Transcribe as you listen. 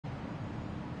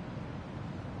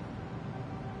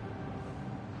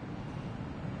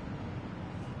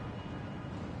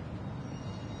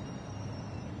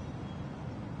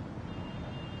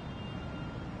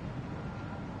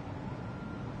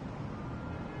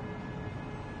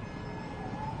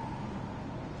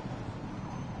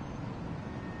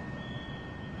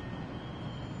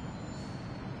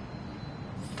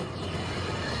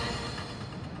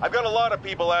I've got a lot of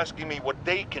people asking me what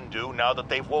they can do now that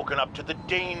they've woken up to the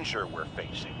danger we're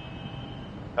facing.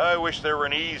 I wish there were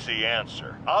an easy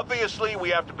answer. Obviously,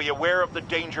 we have to be aware of the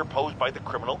danger posed by the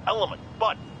criminal element,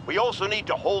 but we also need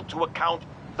to hold to account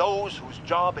those whose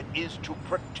job it is to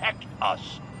protect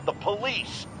us. The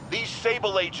police. These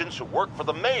Sable agents who work for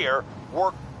the mayor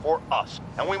work for us,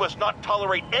 and we must not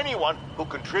tolerate anyone who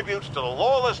contributes to the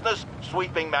lawlessness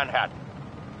sweeping Manhattan.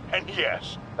 And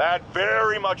yes, that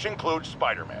very much includes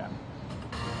Spider-Man.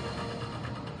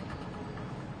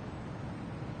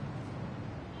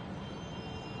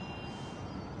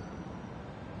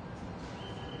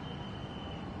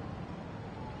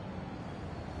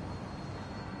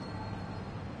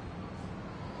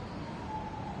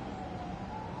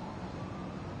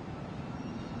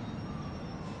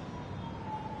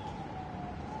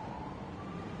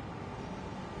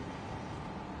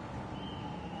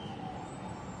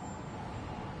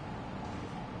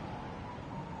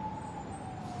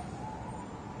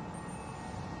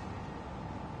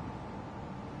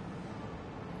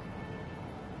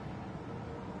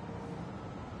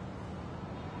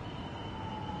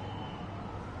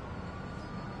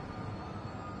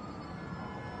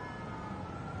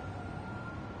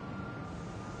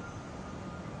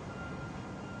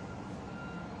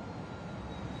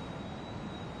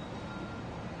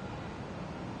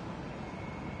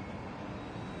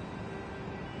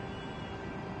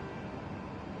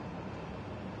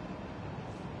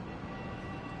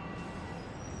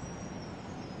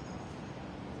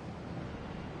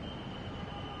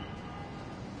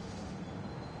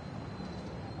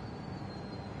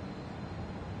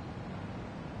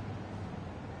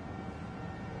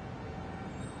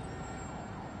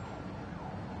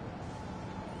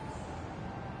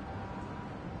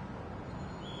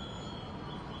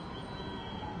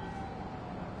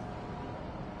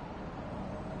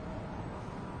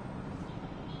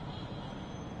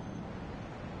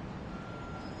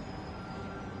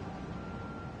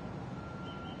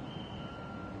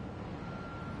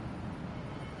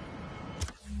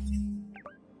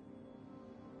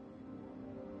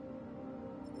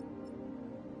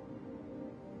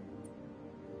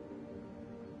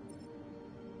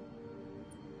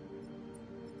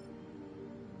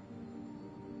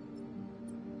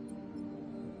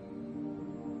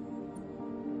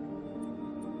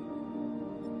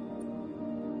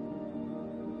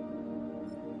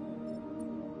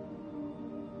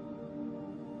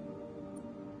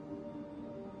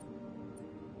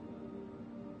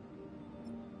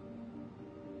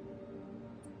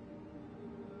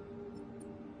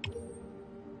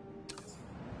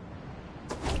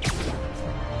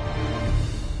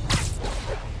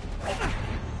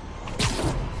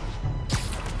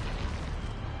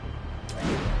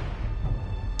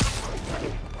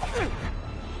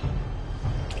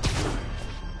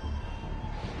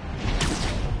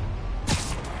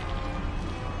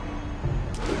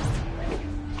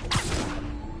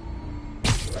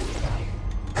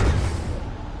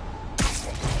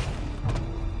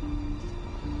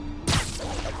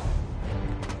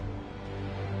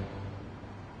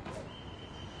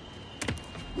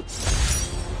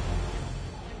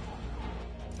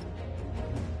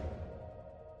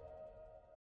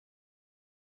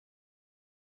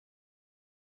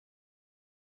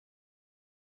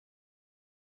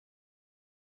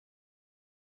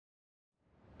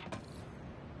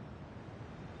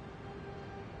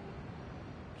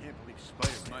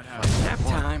 Spider-Man might have Nap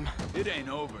time. It ain't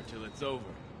over till it's over.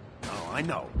 Oh, I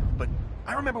know, but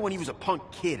I remember when he was a punk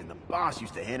kid and the boss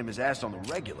used to hand him his ass on the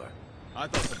regular. I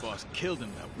thought the boss killed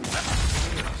him that way.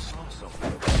 I saw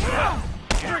something.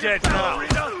 You're dead now.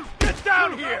 Get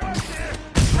down here!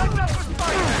 That's up with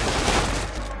Spider-Man!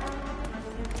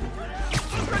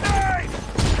 Grenade!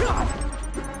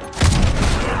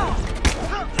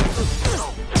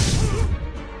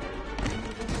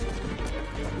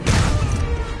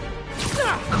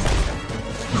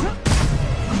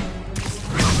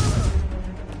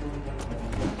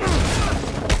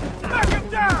 Knock him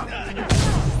down!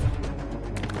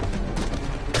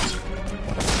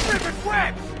 Different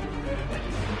webs!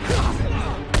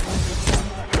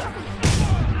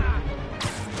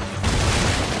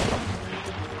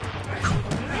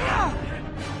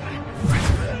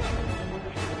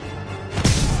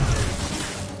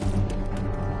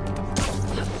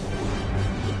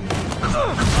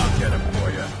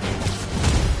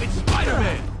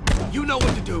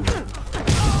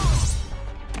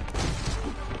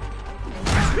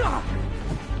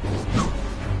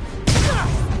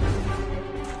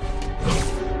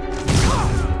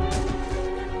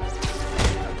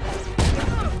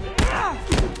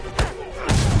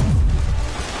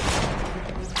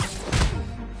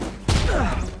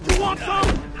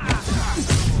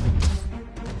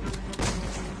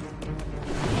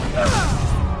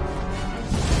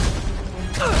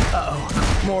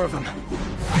 more of them.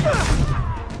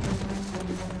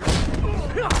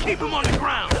 Keep him on the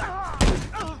ground!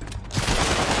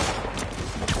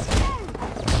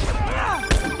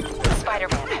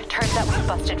 Spiderman, turns out we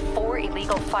busted 4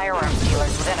 illegal firearms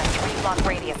dealers within a 3-block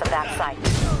radius of that site.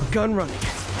 Gun running.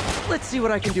 Let's see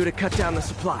what I can do to cut down the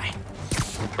supply.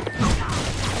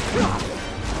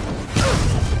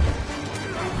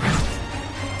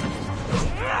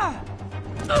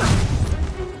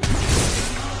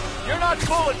 You're not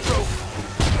bulletproof!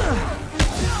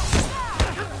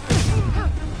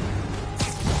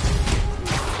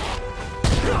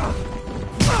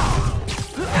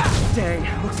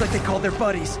 Dang, looks like they called their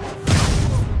buddies.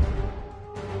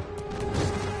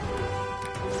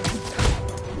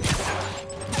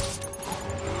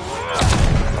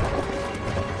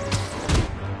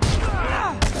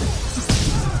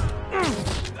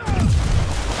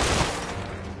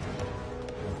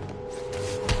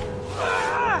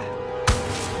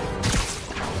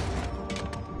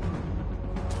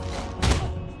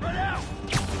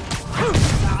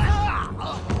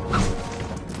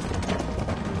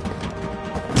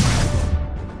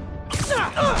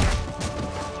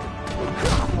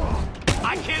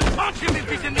 I can't punch him if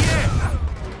he's in the air!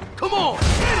 Come on!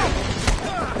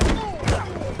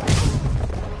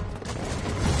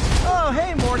 Oh,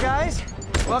 hey, more guys.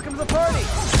 Welcome to the party.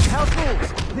 House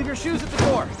rules. Leave your shoes at the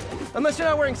door. Unless you're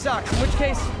not wearing socks, in which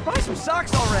case, buy some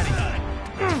socks already.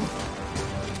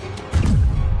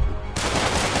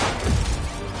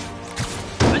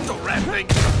 That's a rat thing!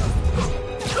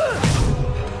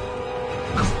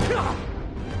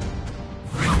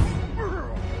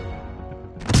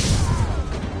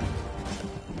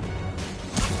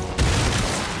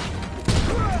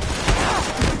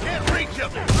 Can't reach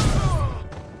him!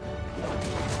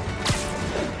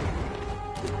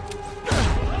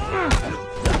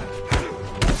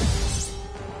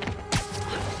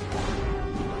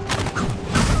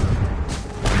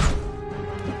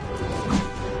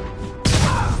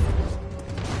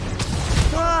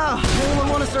 Wow, anyone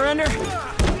want to surrender?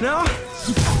 No?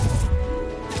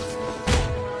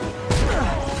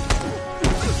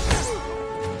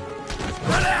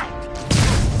 Run out!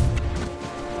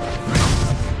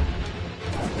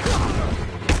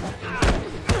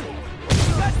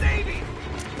 That's Davey!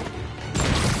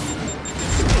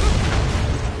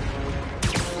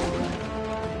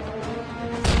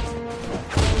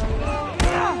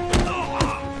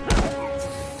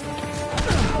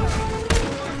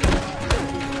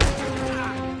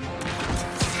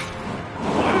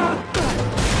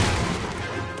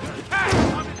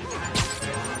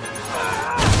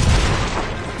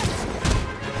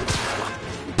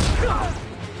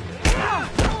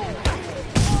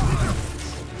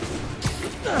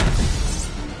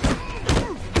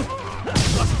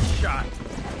 Shot.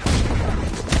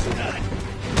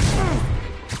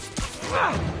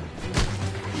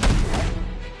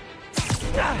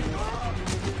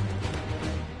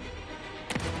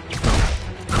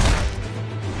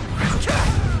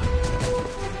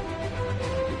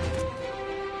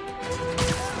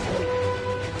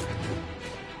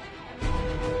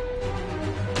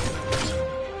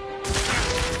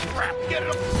 Crap, get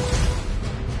him!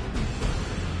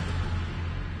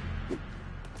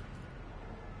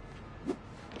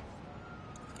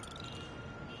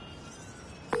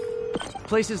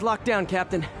 Place is locked down,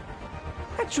 Captain.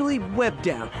 Actually, webbed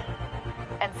down.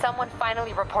 And someone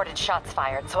finally reported shots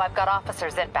fired, so I've got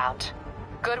officers inbound.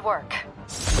 Good work.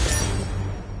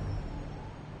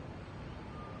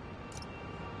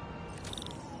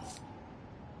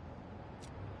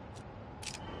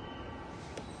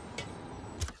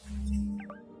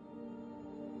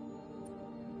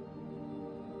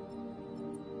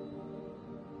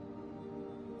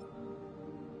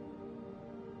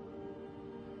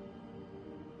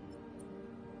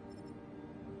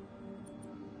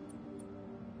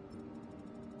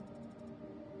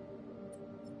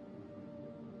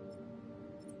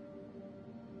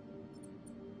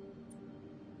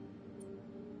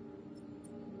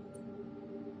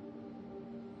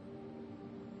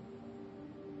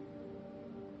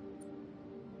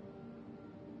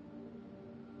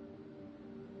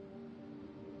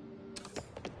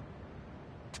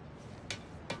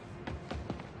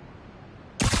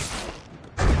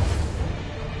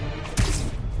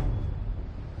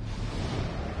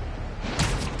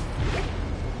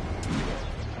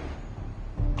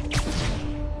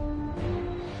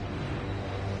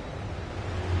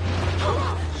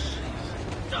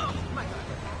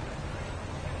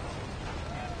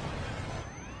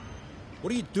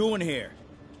 What are you doing here?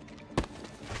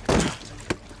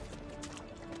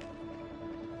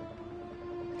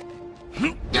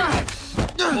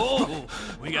 Oh.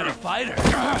 We got a fighter.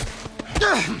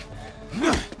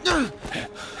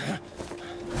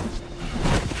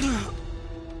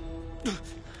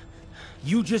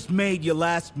 You just made your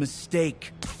last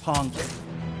mistake, punk.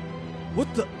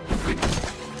 What the...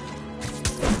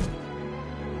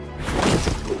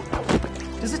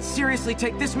 Does it seriously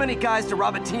take this many guys to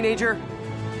rob a teenager?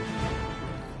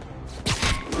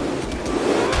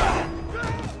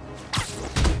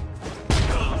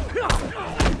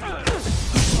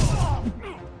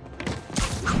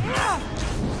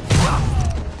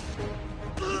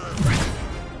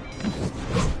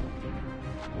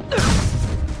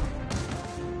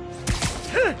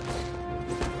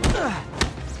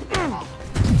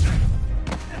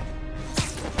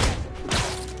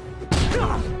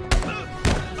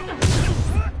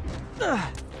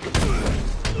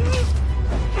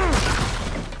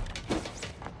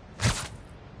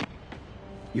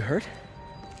 You hurt?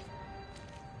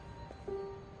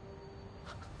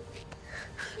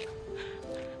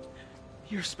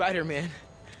 You're Spider-Man.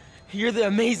 You're the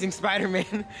amazing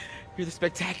Spider-Man. You're the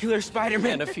spectacular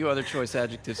Spider-Man. And a few other choice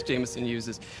adjectives Jameson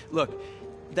uses. Look,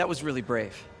 that was really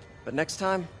brave. But next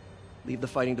time, leave the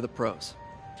fighting to the pros,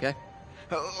 okay?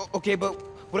 Okay, but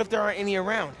what if there aren't any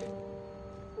around?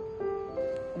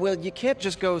 Well, you can't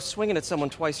just go swinging at someone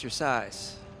twice your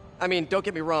size. I mean, don't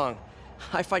get me wrong.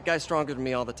 I fight guys stronger than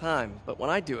me all the time, but when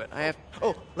I do it, I have...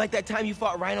 Oh, like that time you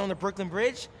fought Rhino on the Brooklyn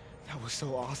Bridge? That was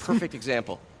so awesome. Perfect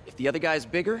example. If the other guy's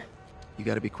bigger, you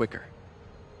gotta be quicker.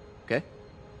 Okay?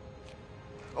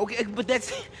 Okay, but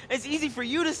that's easy for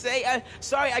you to say.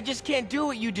 Sorry, I just can't do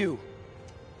what you do.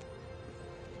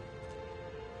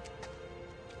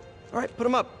 All right, put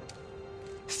him up.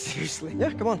 Seriously?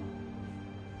 Yeah, come on.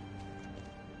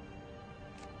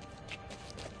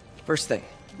 First thing,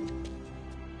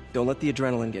 don't let the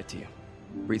adrenaline get to you.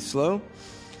 Breathe slow,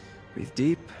 breathe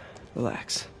deep,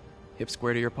 relax. Hip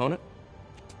square to your opponent.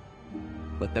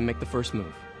 Let them make the first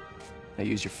move. Now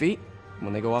use your feet.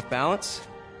 When they go off balance,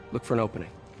 look for an opening.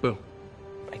 Boom.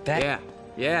 Like that?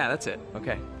 Yeah, that's it.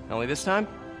 Okay. Only this time,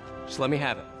 just let me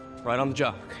have it. Right on the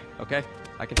jaw. Okay?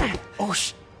 I can take it. Oh,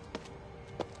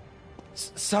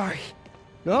 sorry.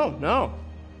 No.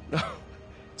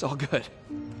 It's all good.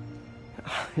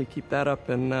 You keep that up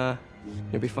and,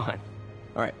 you'll be fine.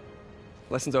 All right.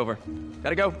 Lesson's over.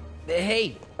 Gotta go.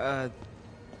 Hey,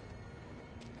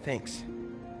 thanks.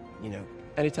 You know.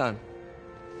 Anytime.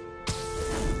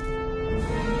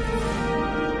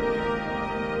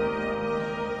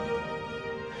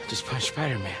 Just punch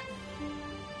Spider-Man.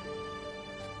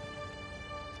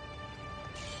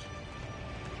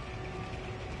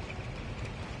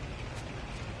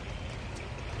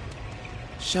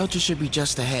 Shelter should be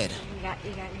just ahead. You got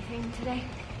anything today?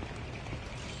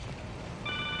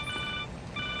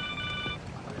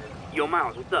 Yo,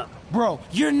 Miles, what's up? Bro,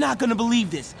 you're not gonna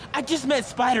believe this. I just met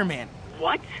Spider-Man.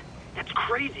 What? That's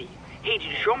crazy. Hey, did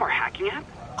you show him our hacking app?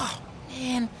 Oh,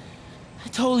 man. I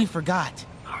totally forgot.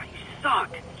 Oh, you suck.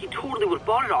 He totally would have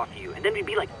bought it off you, and then we'd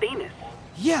be, like, famous.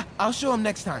 Yeah, I'll show him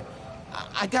next time.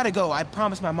 I gotta go. I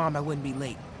promised my mom I wouldn't be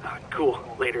late. Cool.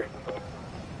 Later.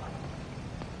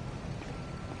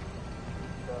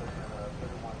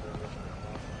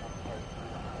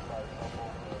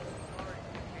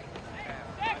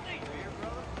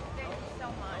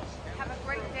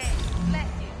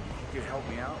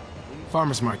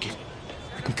 Farmer's market.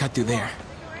 I can cut through there.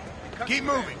 Keep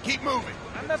moving, keep moving.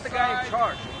 I'm not the guy in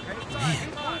charge, okay? Man,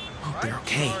 hope they're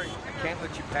okay. I can't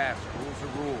let you pass. Rules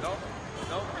are rules. No,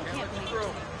 I can't let you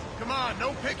through. Come on,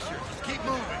 no pictures. Just keep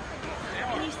moving.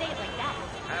 How can you say it like that?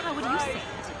 How would you say it?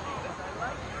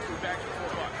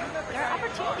 There are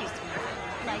opportunities to move.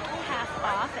 Like half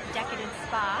off at Decadent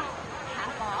Spa.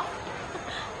 Half off.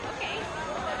 Okay.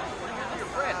 Your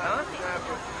friend, huh?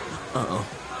 Uh-oh.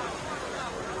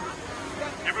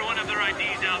 Everyone have their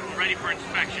IDs out and ready for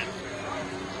inspection.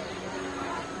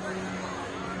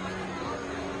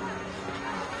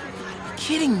 You're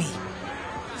kidding me.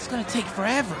 It's gonna take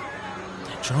forever.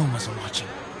 That drone wasn't watching.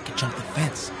 I could jump the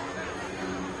fence.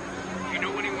 Do you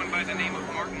know anyone by the name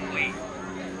of Martin Lee?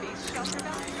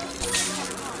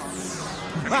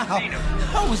 Wow,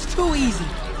 that was too easy.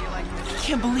 I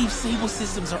can't believe Sable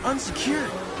systems are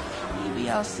unsecured. Maybe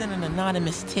I'll send an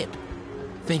anonymous tip.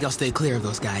 Think I'll stay clear of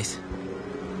those guys.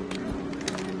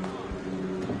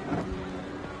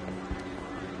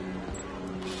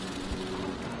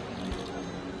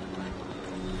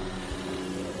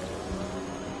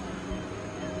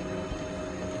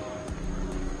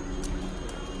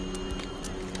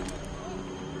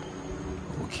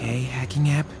 Okay, hacking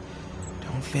app.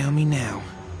 Don't fail me now.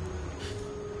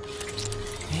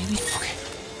 Maybe? Okay.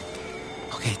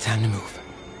 Okay, time to move.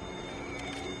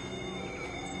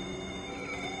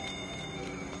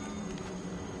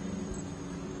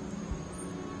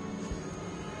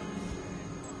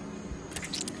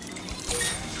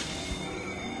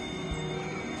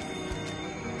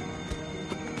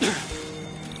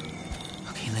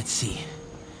 see.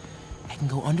 I can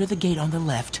go under the gate on the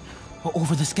left, or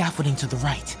over the scaffolding to the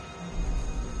right.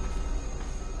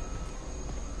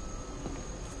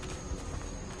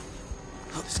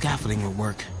 The scaffolding would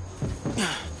work.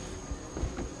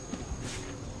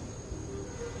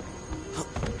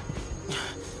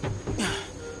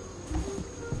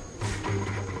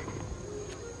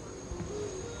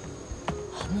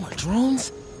 More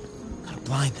drones? Gotta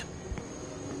blind them.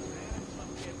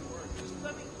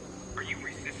 Are you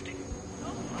resisting? No,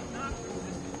 I'm not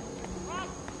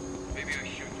resisting. Maybe I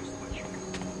should just let you.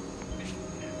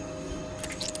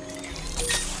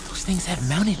 Those things have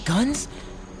mounted guns?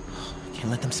 Can't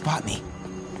let them spot me.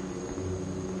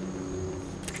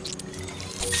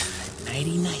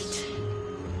 Nighty night.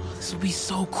 This would be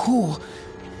so cool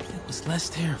if it was less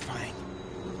terrifying.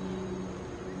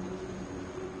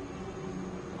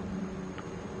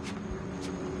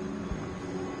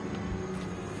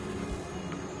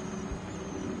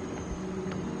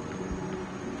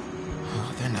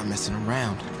 Oh, they're not messing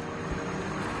around.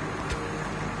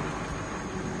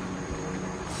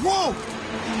 Whoa!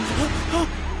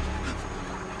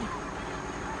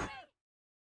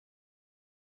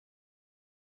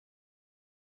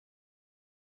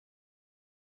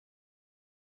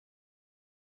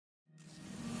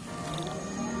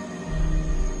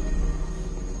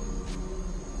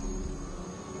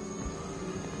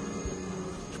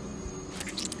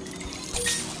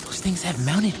 Those things have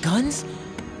mounted guns?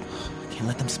 Can't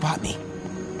let them spot me.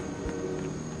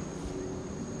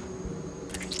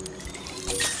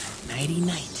 Nighty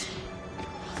night.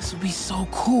 This would be so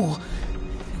cool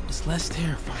if it was less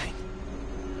terrifying.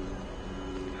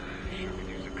 Sure could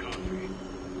use a coffee.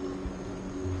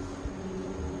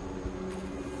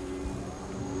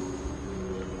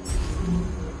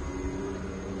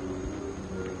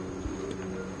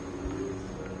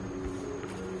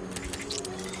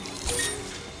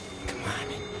 Come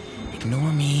on.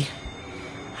 Ignore me.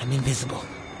 I'm invisible.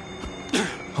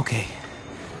 Okay.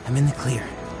 I'm in the clear.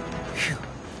 Phew.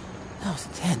 That was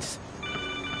intense.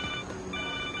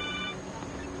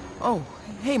 Oh,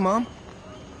 hey, Mom.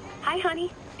 Hi,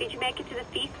 honey. Did you make it to the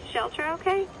feast shelter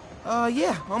okay?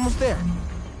 Yeah, almost there.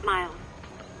 Miles,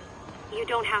 you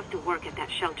don't have to work at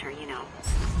that shelter, you know.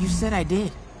 You said I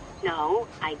did. No,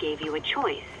 I gave you a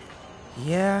choice.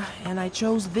 Yeah, and I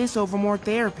chose this over more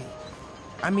therapy.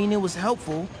 I mean, it was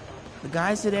helpful. The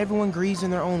guy said everyone grieves in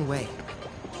their own way.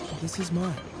 This is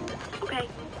mine. Okay.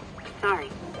 Sorry.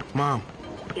 Mom,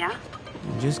 Yeah?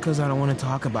 just because I don't want to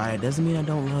talk about it doesn't mean I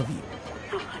don't love you.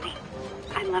 Oh, honey.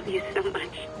 I love you so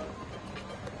much.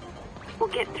 We'll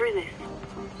get through this.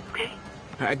 Okay?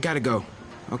 I gotta go.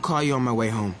 I'll call you on my way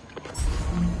home.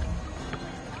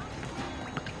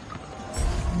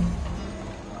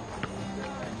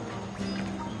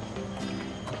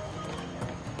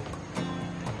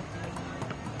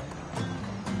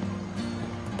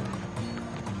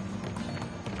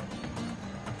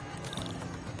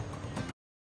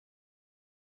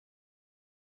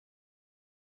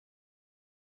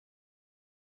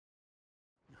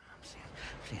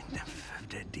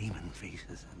 Dead demon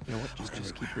faces. You know what?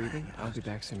 Just keep breathing. I'll be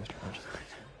back soon, Mr.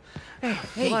 Hodges.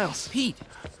 Hey, Miles. Pete.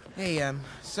 Hey,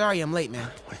 sorry I'm late, man.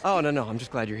 Oh, no. I'm just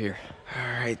glad you're here.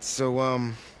 All right, so,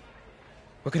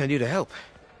 what can I do to help?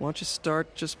 Why don't you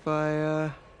start just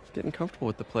by, getting comfortable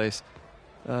with the place.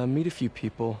 Meet a few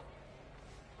people.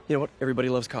 You know what? Everybody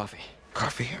loves coffee.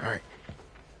 Coffee? All right.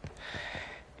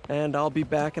 And I'll be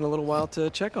back in a little while to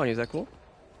check on you. Is that cool?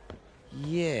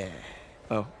 Yeah.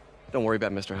 Oh, don't worry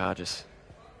about Mr. Hodges.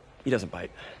 He doesn't bite.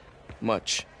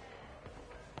 Much.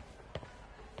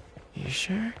 You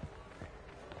sure?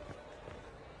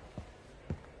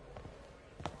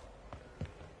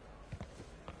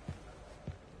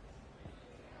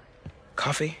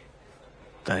 Coffee?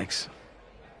 Thanks.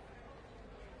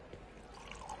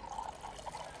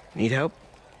 Need help?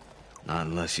 Not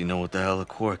unless you know what the hell a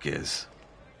quark is.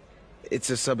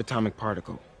 It's a subatomic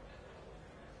particle.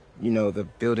 You know, the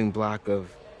building block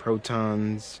of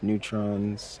protons,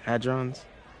 neutrons, hadrons.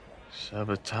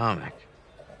 Subatomic.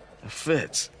 It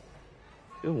fits.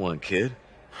 Good one, kid.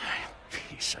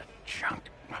 Piece of junk.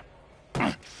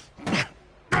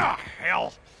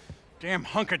 Hell. Damn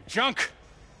hunk of junk.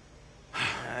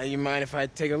 You mind if I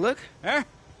take a look? Huh?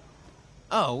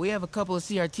 Oh, we have a couple of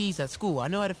CRTs at school. I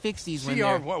know how to fix these when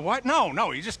they're... what?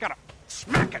 No, you just gotta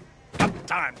smack it. Up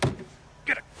time.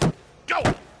 Get it. Go!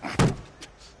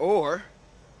 Or,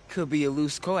 could be a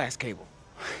loose coax cable.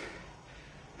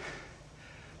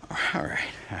 All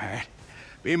right.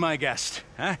 Be my guest,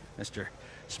 huh, Mr.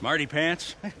 Smarty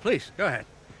Pants? Please, go ahead.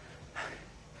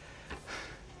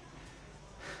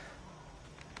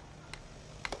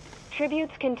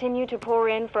 Tributes continue to pour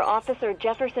in for Officer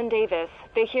Jefferson Davis,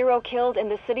 the hero killed in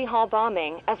the City Hall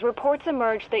bombing, as reports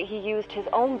emerge that he used his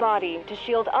own body to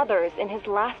shield others in his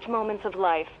last moments of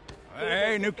life.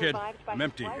 Hey, new kid. I'm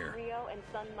empty here. Rio and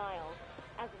son Miles,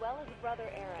 as well as brother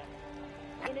Aaron.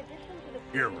 In addition to the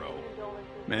Hero.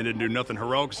 Man didn't do nothing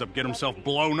heroic except get himself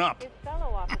blown up.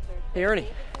 Hey, Ernie.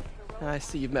 I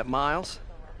see you've met Miles.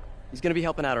 He's gonna be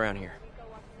helping out around here.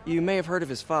 You may have heard of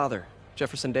his father,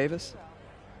 Jefferson Davis.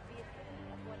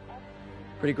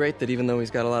 Pretty great that even though he's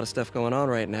got a lot of stuff going on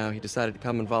right now, he decided to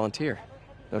come and volunteer.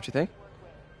 Don't you think?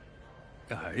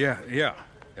 Yeah.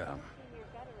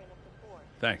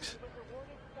 Thanks.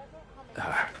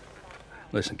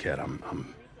 Listen, kid,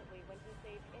 I'm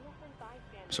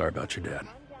sorry about your dad.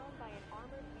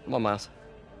 Come on, Miles.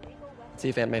 Let's see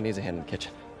if Aunt May needs a hand in the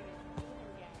kitchen.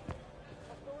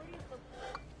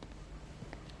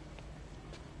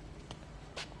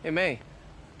 Hey, May.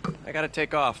 I gotta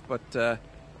take off, but,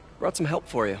 brought some help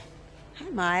for you. Hi,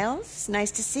 Miles. Nice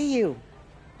to see you.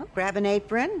 Well, grab an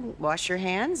apron, wash your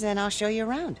hands, and I'll show you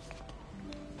around.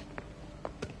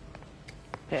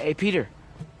 Hey, Peter.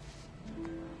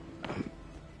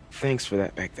 Thanks for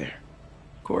that back there.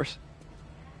 Of course.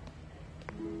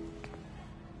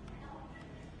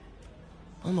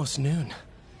 Almost noon.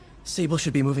 Sable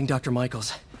should be moving Dr.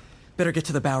 Michaels. Better get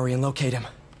to the Bowery and locate him.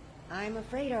 I'm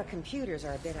afraid our computers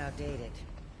are a bit outdated.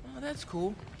 Oh, that's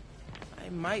cool. I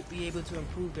might be able to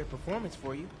improve their performance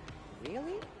for you.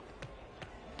 Really?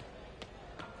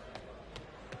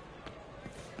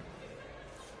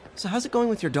 So how's it going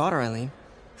with your daughter, Eileen?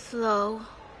 Slow.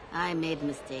 I made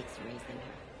mistakes raising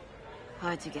her.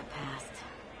 Hard to get past.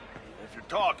 If you're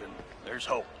talking, there's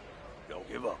hope. Don't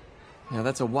give up. Yeah,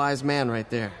 that's a wise man right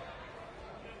there.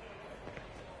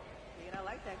 I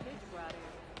like that kid you brought in.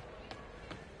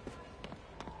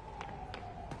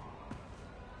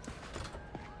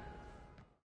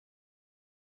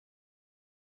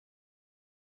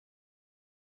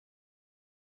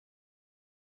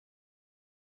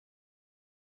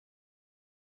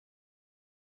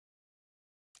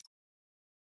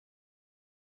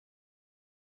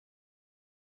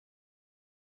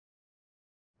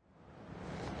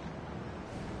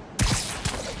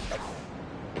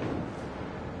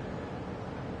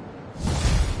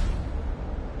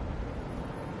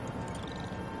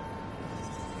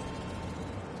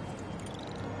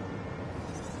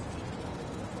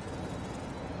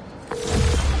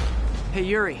 Hey,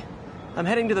 Yuri. I'm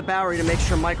heading to the Bowery to make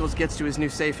sure Michaels gets to his new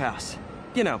safe house.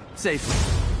 You know, safely.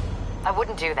 I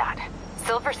wouldn't do that.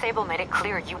 Silver Sable made it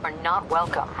clear you are not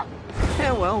welcome.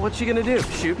 Yeah, well, what's she gonna do?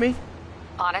 Shoot me?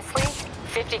 Honestly,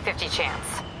 50-50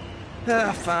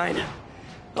 chance. Fine.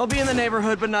 I'll be in the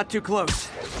neighborhood, but not too close.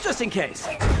 Just in case.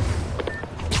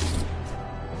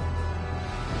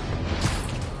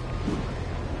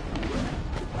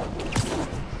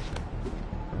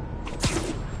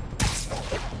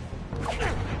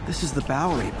 This is the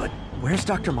Bowery, but where's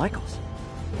Dr. Michaels?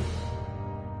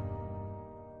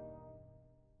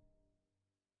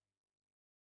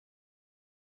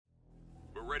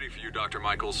 We're ready for you, Dr.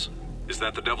 Michaels. Is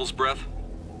that the Devil's Breath?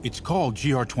 It's called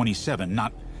GR-27,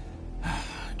 not...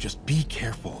 Just be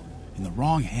careful. In the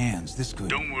wrong hands, this could...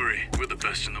 Don't worry, we're the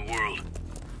best in the world.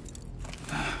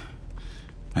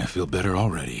 I feel better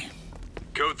already.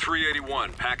 Code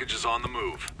 381, package is on the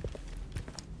move.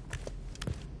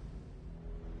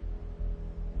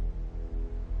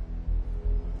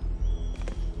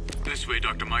 This way,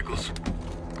 Dr. Michaels.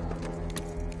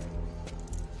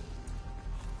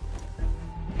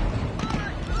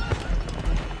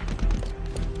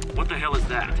 What the hell is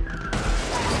that?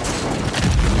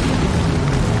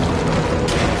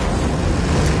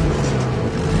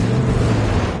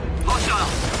 Hostile!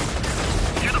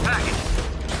 Near the package!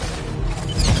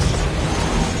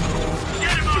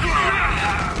 Get him out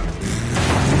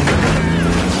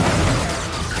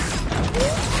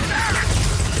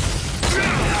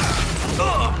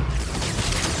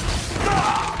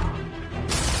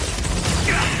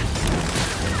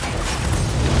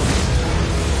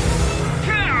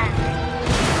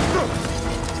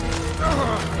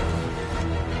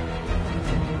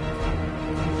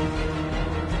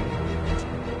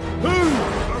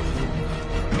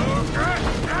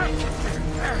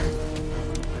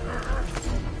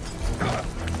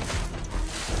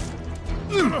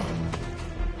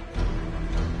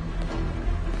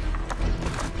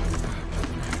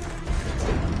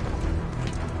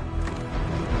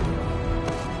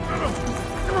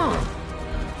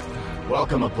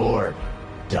Welcome aboard,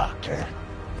 Doctor.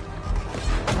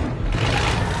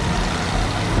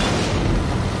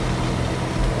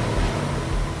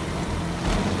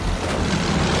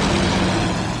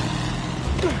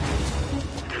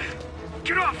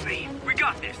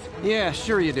 Yeah,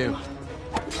 sure you do.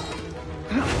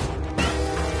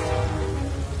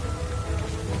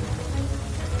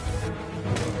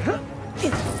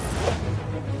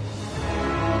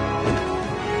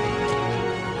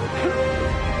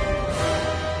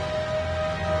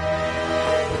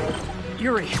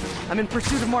 Yuri, I'm in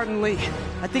pursuit of Martin Lee.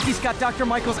 I think he's got Dr.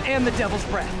 Michaels and the Devil's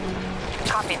Breath.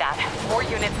 Copy that. More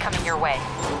units coming your way.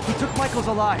 He took Michaels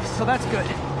alive, so that's good.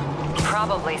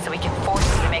 Probably so he can force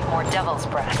you to make more Devil's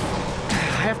Breath.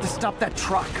 I have to stop that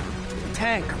truck.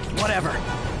 Tank, whatever.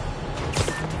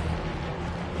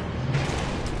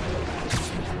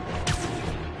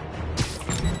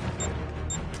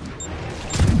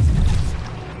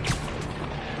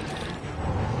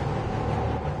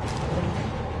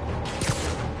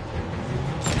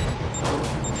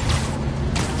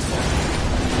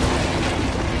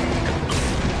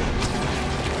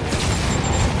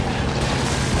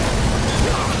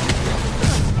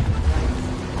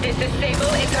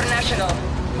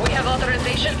 We have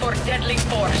authorization for deadly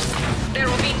force. There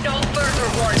will be no further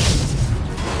warning.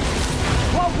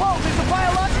 Whoa, whoa! There's a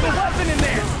biological weapon in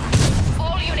there!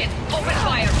 All units, open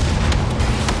fire!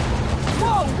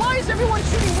 Whoa! Why is everyone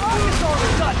shooting rockets all of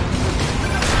a sudden?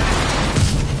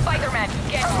 Spiderman,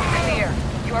 get clear.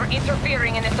 You are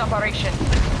interfering in this operation.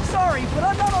 Sorry, but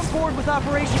I'm not on board with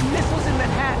Operation Missiles in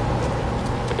Manhattan.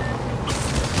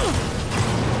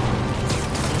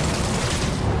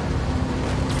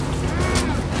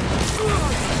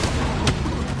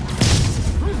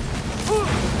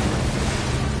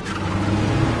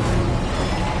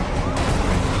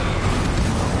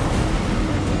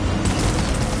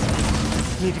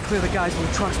 Need to clear the guys in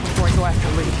the trucks before I go after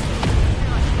Lee.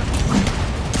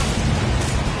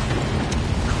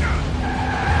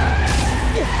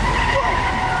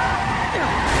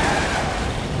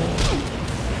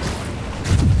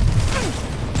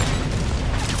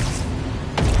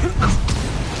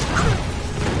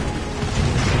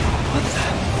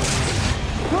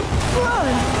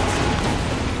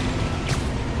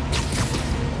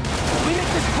 Let me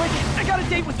make this quick. I got a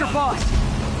date with your boss.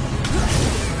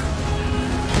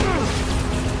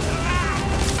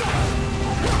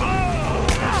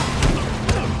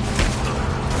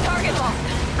 Target locked.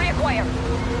 Reacquire.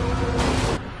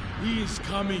 He is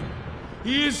coming.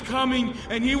 He is coming,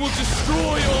 and he will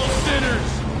destroy all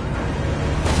sinners.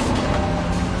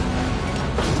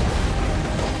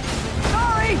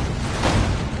 Sorry!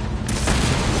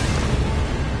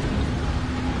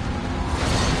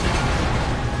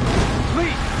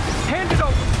 Lee, hand it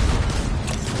over.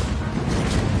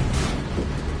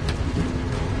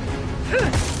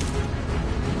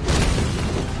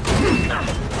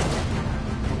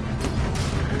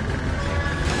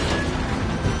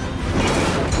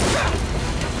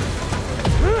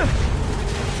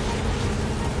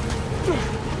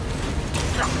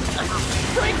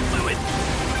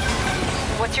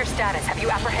 What's your status? Have you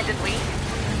apprehended Lee?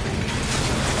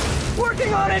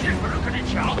 Working on it!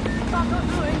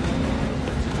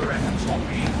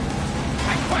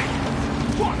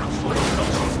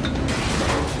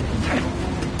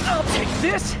 I'll take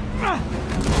this!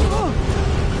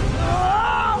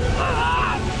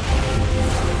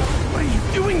 What are you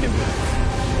doing to me?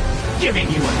 Giving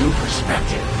you a new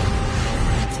perspective.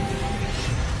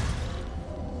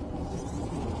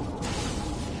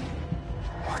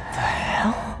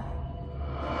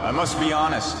 I must be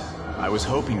honest. I was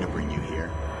hoping to bring you here.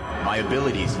 My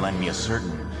abilities lend me a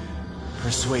certain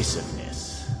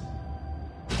persuasiveness.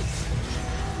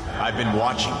 I've been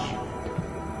watching you.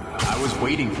 I was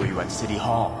waiting for you at City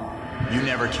Hall. You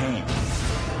never came.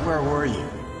 Where were you?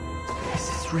 Is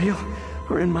this real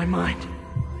or in my mind?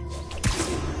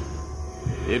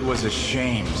 It was a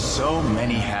shame so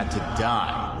many had to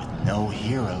die with no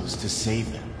heroes to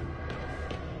save them.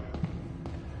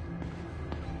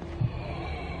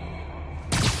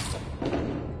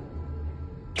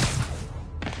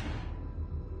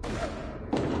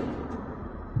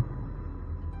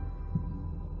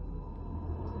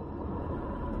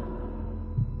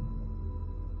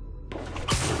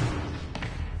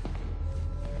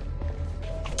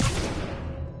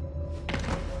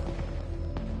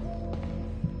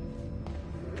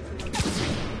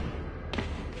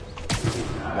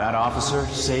 That officer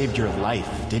saved your life,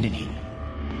 didn't he?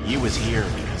 He was here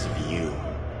because of you.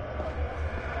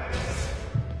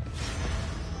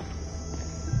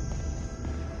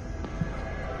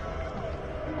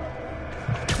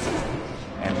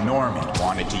 And Norman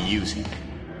wanted to use him.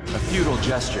 A futile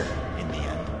gesture, in the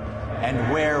end.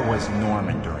 And where was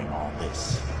Norman during all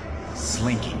this?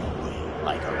 Slinking away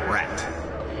like a rat.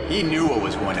 He knew what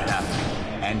was going to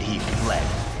happen, and he fled.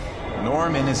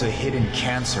 Norman is a hidden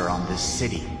cancer on this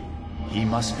city. He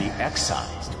must be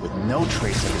excised with no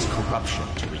trace of his corruption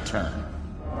to return.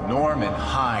 Norman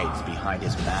hides behind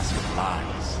his mask of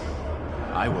lies.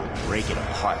 I will break it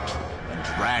apart and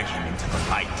drag him into the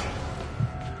light.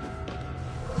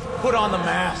 Put on the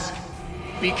mask.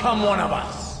 Become one of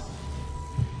us.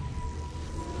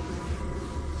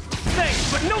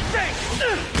 Thanks, but no thanks!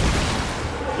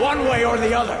 One way or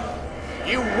the other,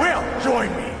 you will join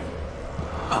me.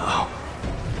 Uh-oh.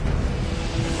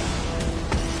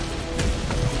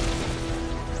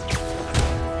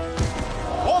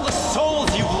 All the souls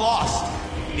you've lost,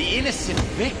 the innocent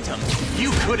victims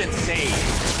you couldn't save.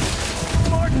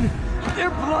 Martin, their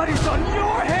blood is on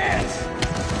your hands!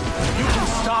 You can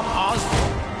stop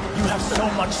Osborn. You have so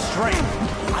much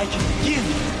strength. I can give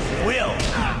you will.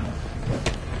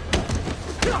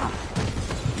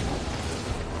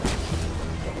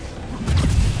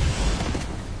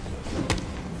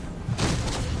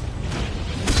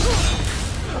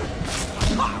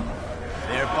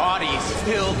 Their bodies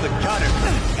filled the gutter,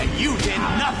 and you did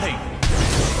nothing.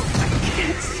 I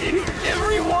can't save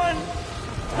everyone!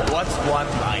 What's one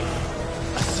life?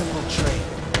 A simple trade.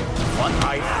 One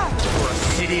life for a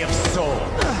city of souls.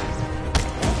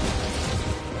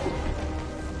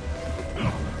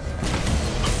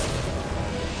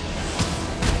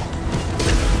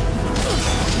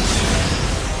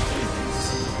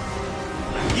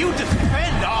 You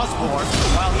defend Osborn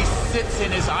while he sits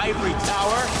in his ivory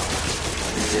tower?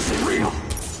 This isn't real.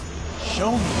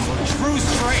 Show me your true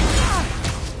strength.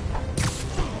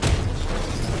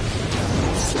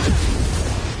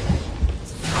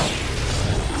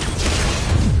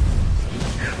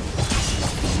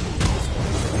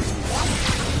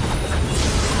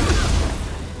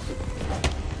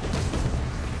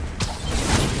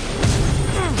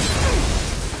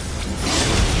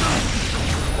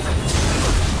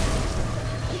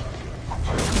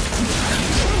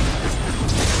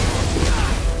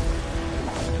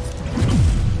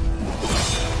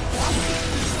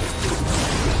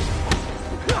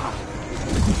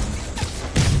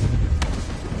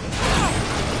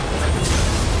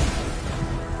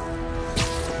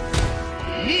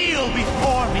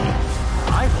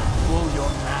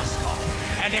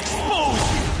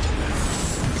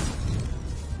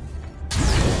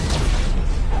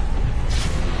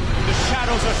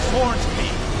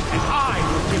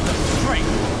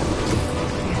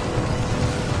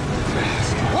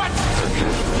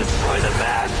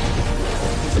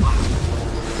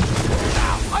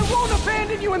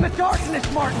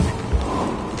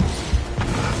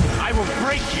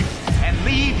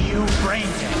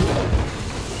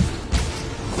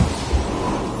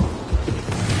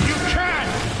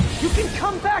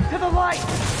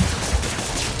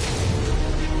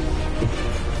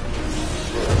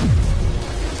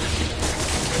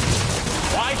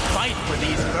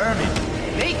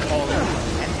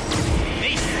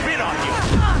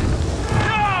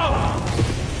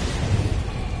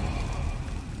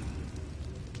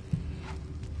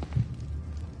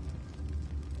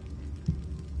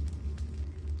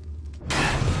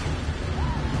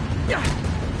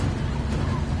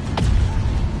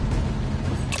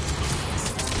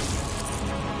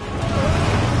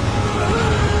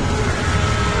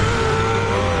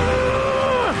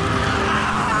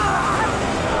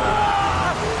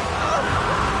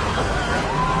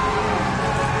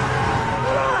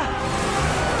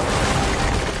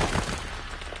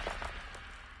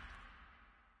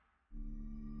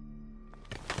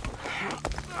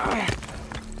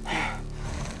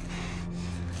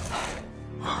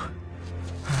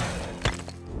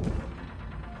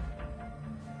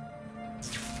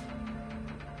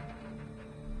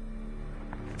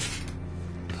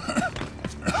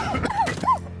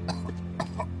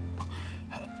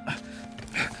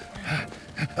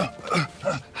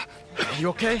 You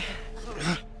okay?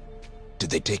 Did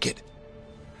they take it?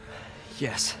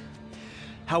 Yes.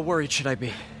 How worried should I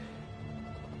be?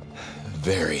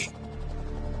 Very.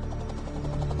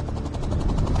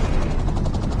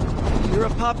 You're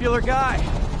a popular guy.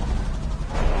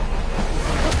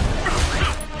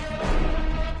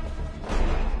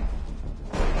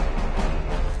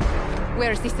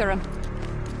 Where's the serum?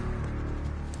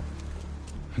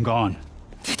 Gone.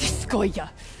 This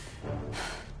Goya.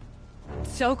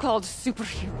 So-called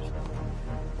superhero.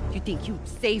 You think you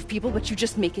save people, but you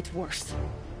just make it worse.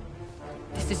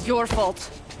 This is your fault.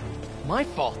 My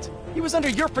fault? He was under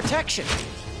your protection.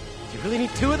 Do you really need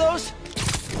two of those?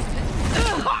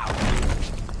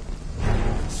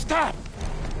 Stop!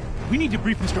 We need to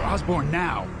brief Mr. Osborn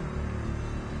now.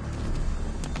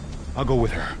 I'll go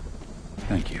with her.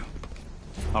 Thank you.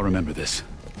 I'll remember this.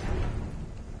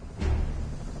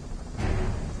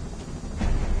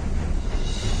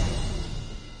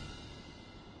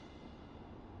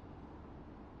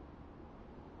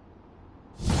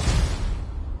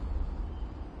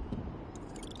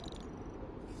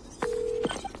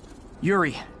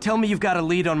 Yuri, tell me you've got a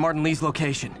lead on Martin Lee's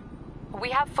location. We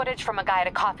have footage from a guy at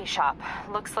a coffee shop.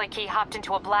 Looks like he hopped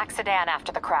into a black sedan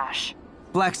after the crash.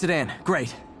 Black sedan,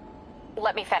 great.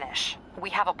 Let me finish. We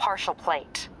have a partial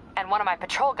plate. And one of my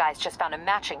patrol guys just found a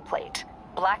matching plate.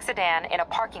 Black sedan in a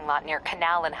parking lot near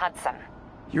Canal and Hudson.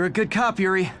 You're a good cop,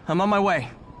 Yuri. I'm on my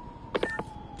way.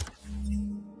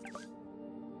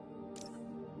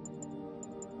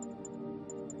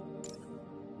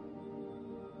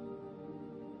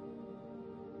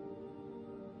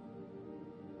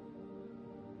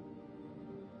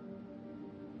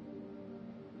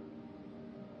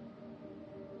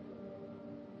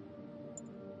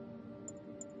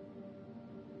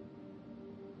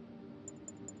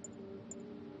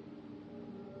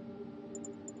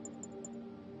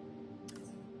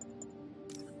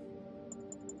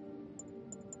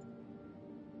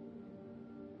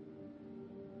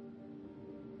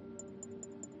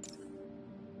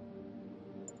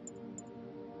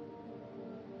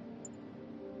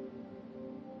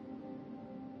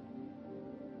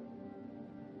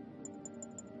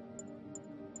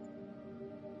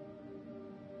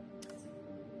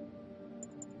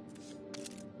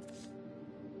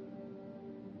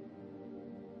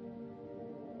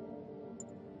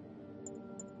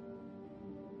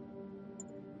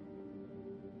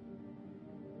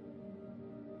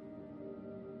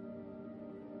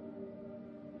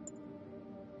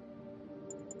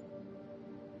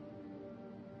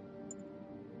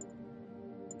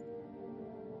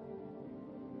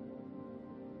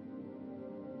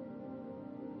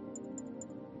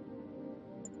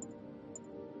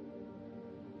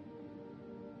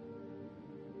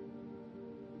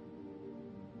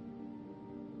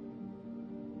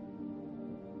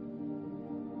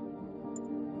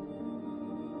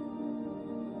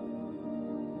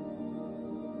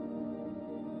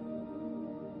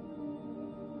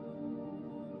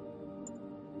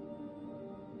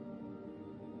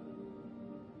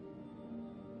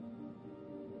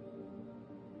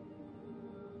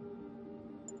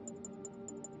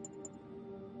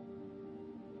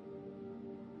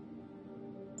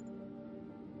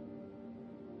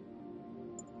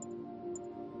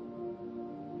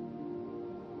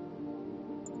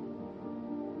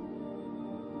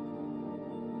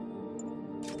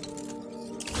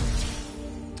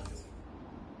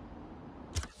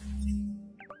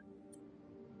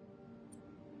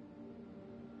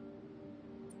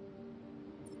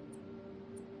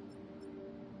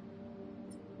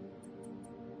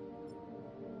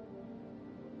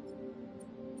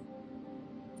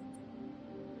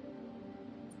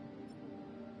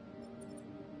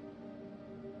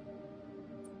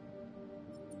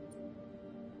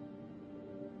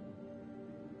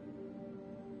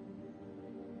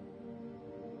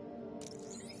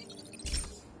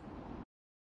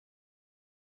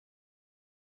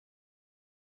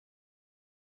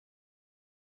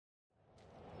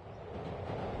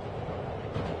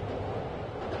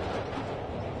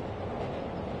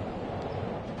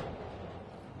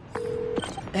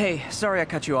 Hey, sorry I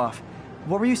cut you off.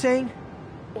 What were you saying?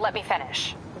 Let me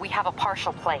finish. We have a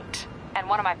partial plate. And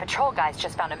one of my patrol guys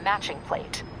just found a matching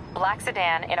plate. Black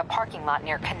sedan in a parking lot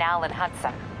near Canal and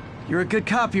Hudson. You're a good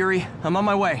cop, Yuri. I'm on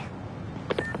my way.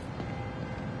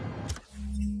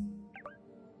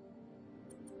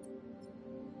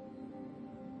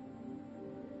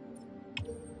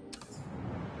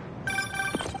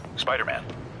 Spiderman.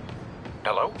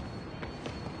 Hello?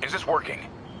 Is this working?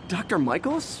 Dr.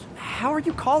 Michaels? How are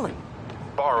you calling?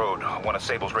 Borrowed one of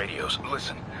Sable's radios.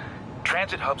 Listen,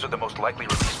 transit hubs are the most likely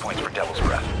release points for Devil's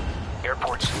Breath.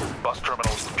 Airports, bus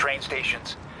terminals, train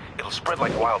stations. It'll spread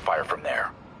like wildfire from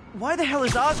there. Why the hell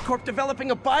is Oscorp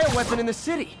developing a bioweapon in the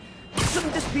city?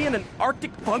 Shouldn't this be in an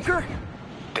Arctic bunker?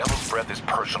 Devil's Breath is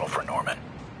personal for Norman.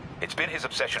 It's been his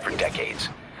obsession for decades.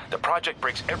 The project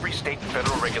breaks every state and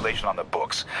federal regulation on the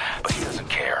books, but he doesn't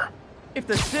care. If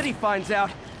the city finds out,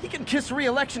 he can kiss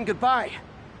re-election goodbye.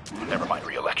 Never mind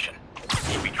re-election.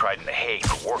 He'll be tried in The Hague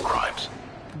for war crimes.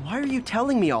 Why are you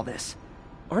telling me all this?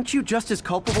 Aren't you just as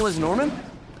culpable as Norman?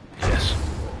 Yes.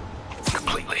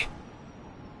 Completely.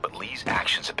 But Lee's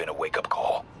actions have been a wake-up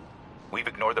call. We've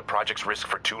ignored the project's risk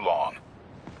for too long.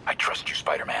 I trust you,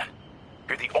 Spider-Man.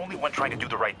 You're the only one trying to do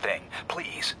the right thing.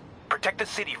 Please, protect the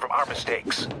city from our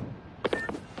mistakes.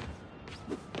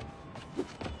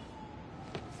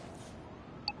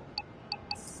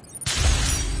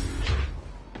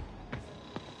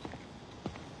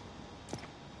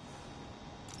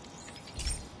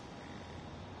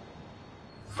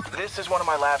 This is one of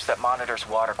my labs that monitors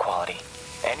water quality.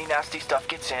 Any nasty stuff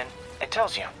gets in, it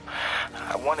tells you.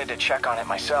 I wanted to check on it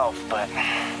myself, but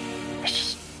there's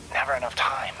just never enough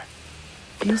time.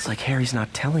 Feels like Harry's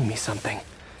not telling me something.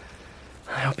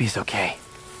 I hope he's okay.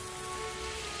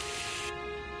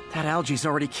 That algae's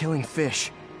already killing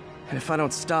fish. And if I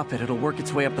don't stop it, it'll work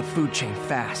its way up the food chain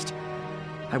fast.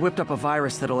 I whipped up a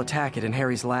virus that'll attack it in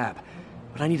Harry's lab.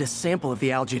 But I need a sample of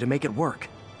the algae to make it work.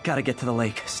 Gotta get to the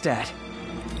lake, stat.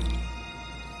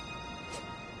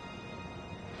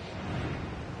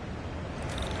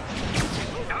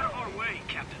 Out of our way,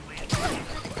 Captain Lee.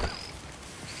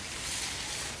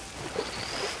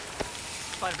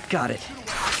 Got it.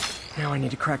 Now I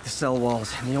need to crack the cell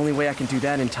walls, and the only way I can do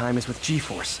that in time is with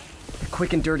G-Force. The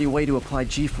quick and dirty way to apply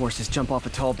G-Force is jump off a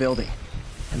tall building.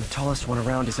 And the tallest one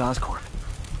around is Oscorp.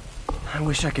 I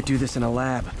wish I could do this in a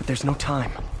lab, but there's no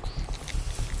time.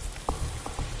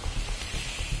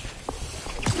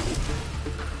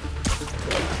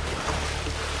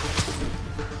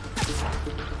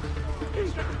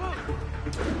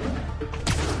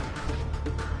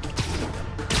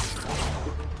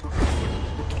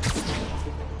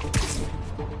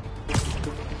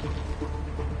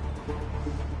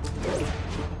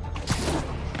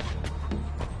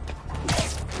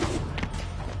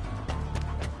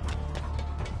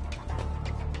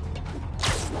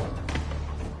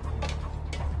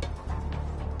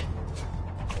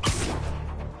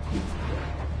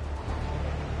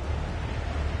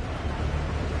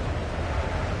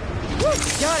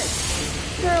 Got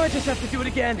it! Now I just have to do it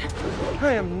again.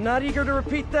 I am not eager to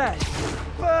repeat that,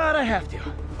 but I have to.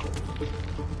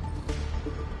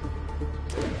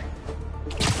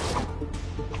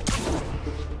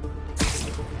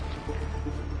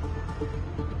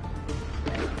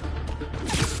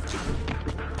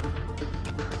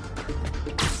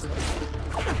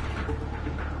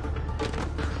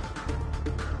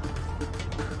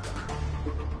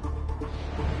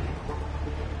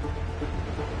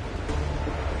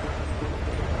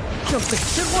 Something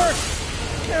should work!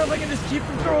 Now if I can just keep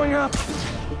from throwing up.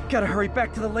 Gotta hurry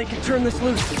back to the lake and turn this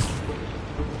loose.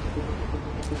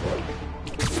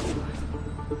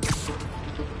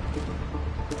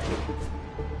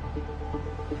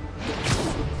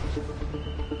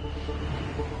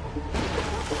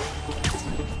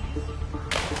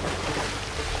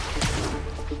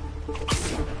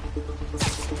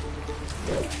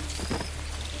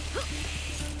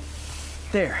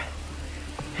 There.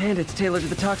 And it's tailored to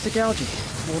the toxic algae.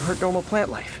 Won't hurt normal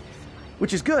plant life.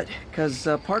 Which is good, because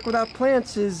a park without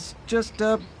plants is just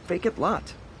a vacant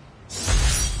lot.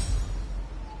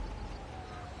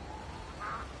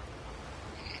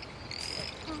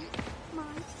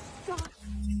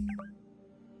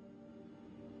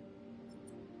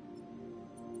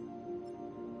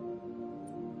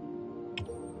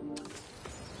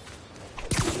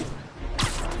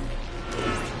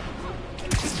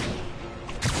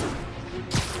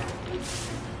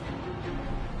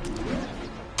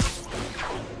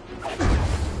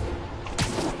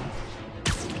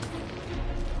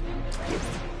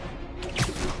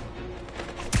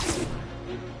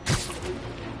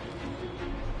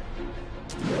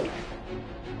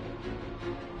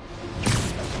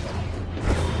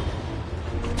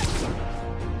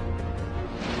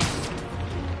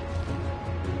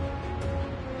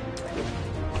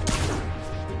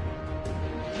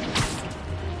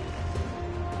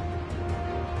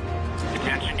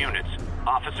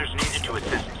 Officers needed to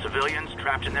assist civilians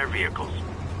trapped in their vehicles.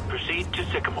 Proceed to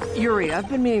Sycamore. Yuri, I've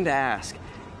been meaning to ask.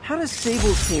 How does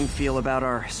Sable's team feel about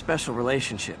our special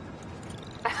relationship?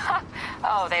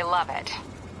 Oh, they love it.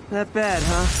 That bad,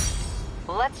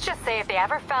 huh? Let's just say if they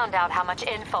ever found out how much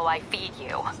info I feed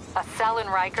you, a cell in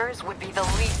Rikers would be the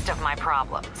least of my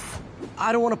problems.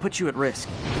 I don't want to put you at risk.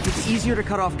 If it's easier to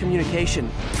cut off communication...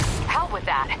 Hell with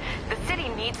that. The city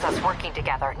needs us working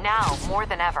together, now more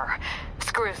than ever.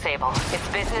 Screw Sable. It's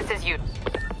business as usual.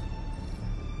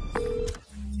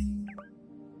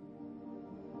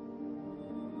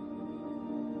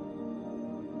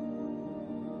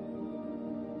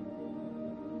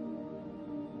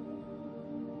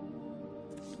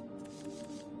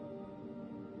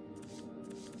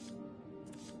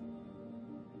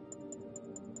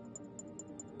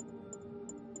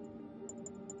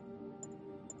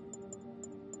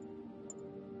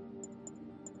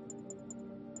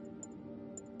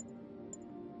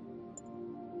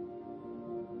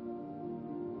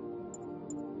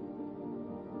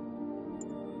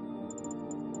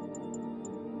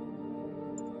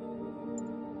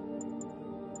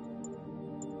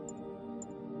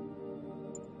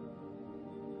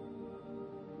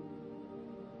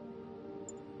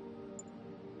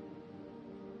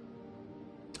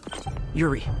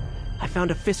 Yuri, I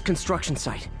found a Fisk construction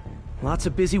site. Lots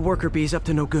of busy worker bees up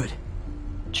to no good.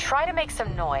 Try to make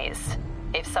some noise.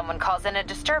 If someone calls in a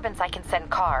disturbance, I can send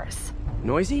cars.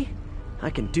 Noisy? I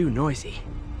can do noisy.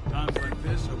 Times like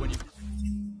this are when you...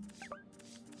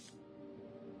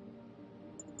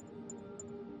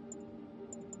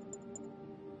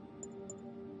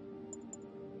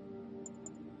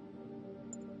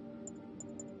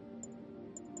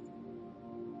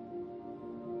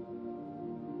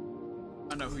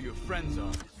 I know who your friends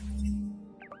are.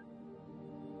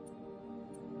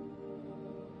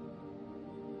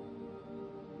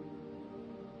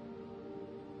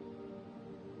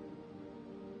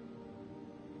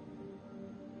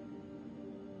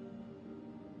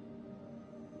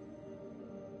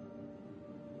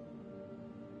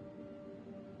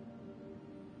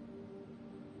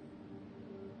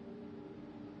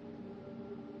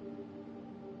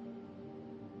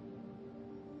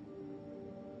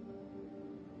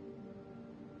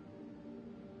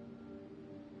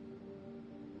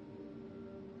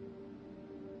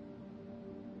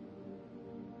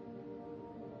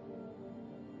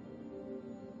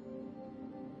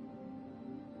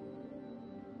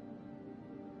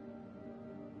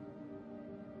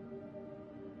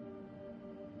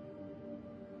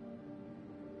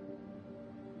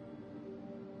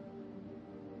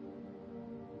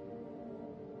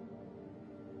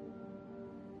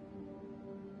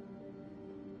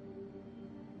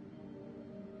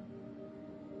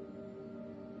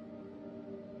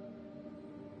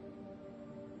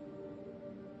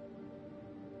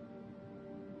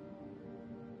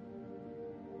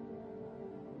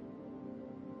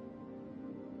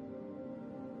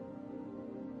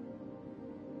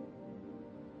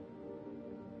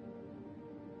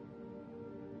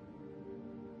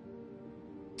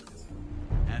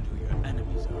 And who your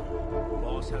enemies are.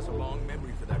 Boss has a long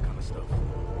memory for that kind of stuff.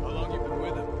 How long you been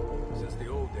with him? Since the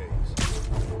old days.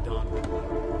 Done.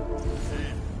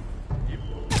 Man.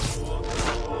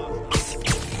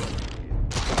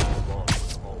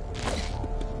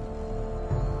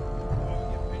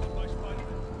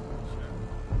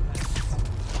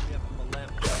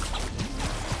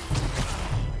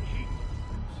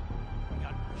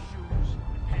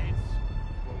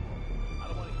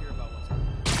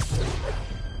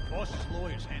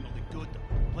 Handled it good,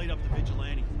 though. Played up the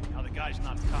vigilante thing. How the guy's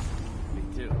not the cop. Me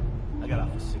too. I got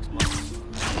out for 6 months.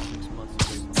 6 months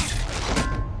away.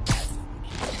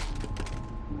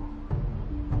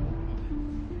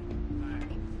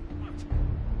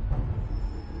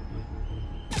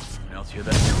 Anyone else hear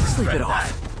that? Sleep it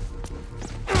off.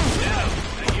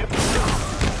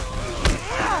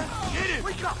 Get him!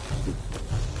 Wake up!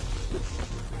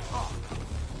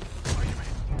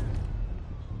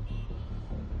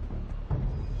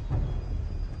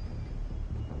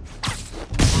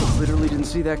 Literally didn't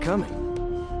see that coming.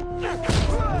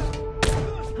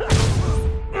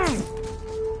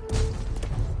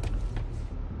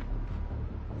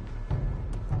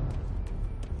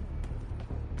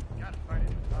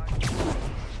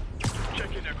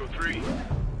 Check in Echo 3.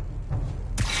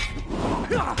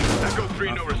 Echo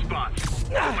 3, no response.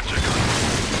 Someone check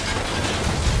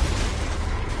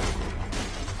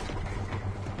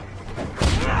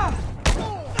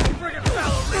Friggin'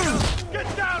 fellow, get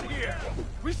down here!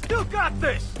 We still got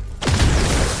this!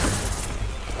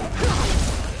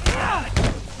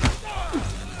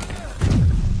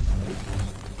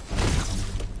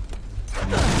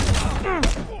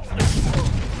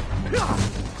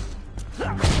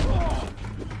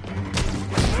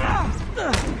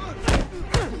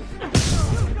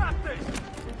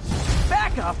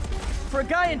 Backup? For a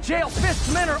guy in jail,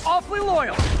 Fisk's men are awfully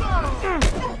loyal.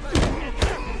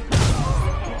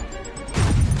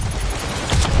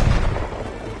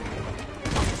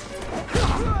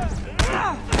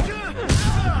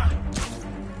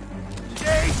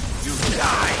 Today, you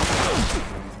die!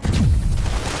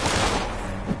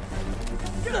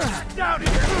 Get back down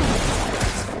here!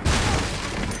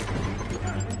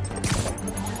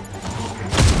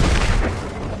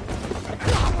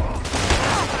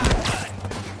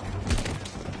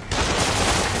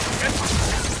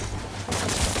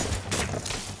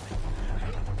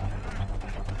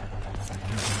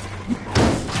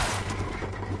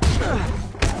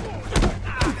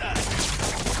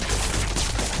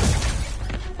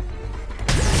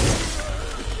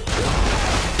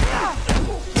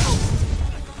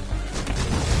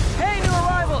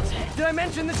 Did I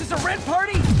mention this is a rent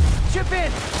party? Chip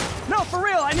in. No, for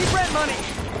real, I need rent money.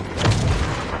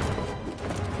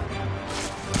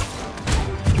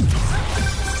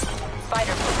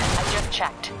 Spiderman, I just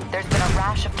checked. There's been a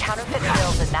rash of counterfeit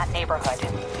bills in that neighborhood.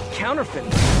 Counterfeit?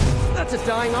 That's a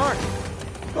dying art.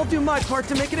 I'll do my part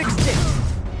to make it extinct.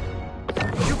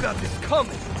 You got this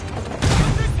coming!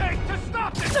 What's it take to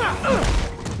stop this?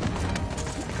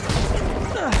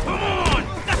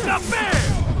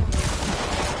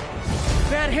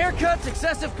 Bad haircuts,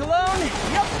 excessive cologne.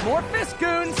 Yep, more fist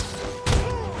goons.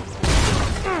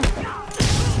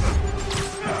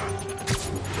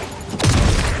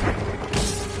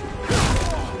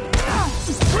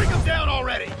 Bring him down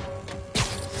already!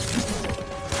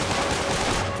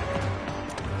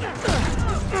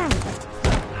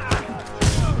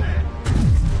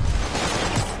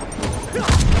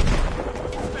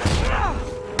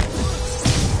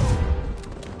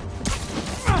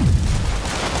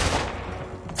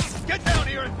 Get down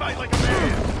here and fight like a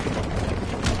man!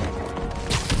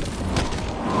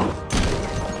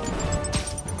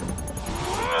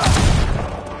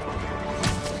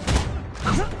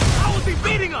 I will be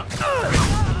beating him!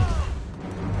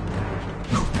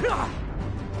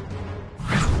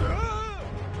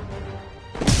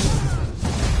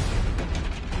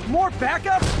 More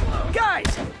backup? Guys,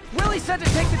 Willie said to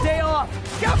take the day off.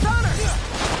 Scout's honor!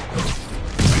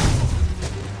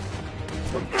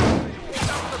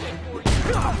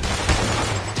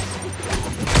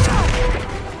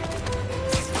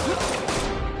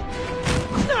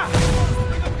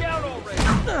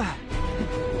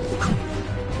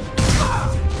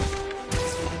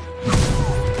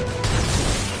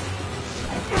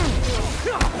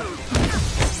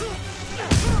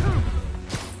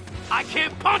 I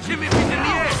can't punch him if he's in the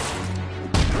air!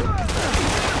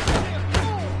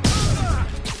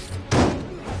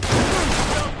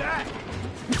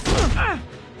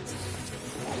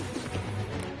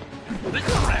 This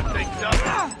crap thing's up!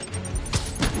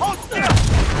 Hold still!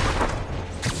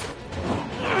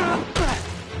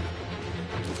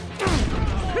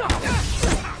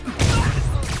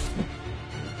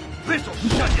 This'll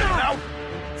shut your mouth!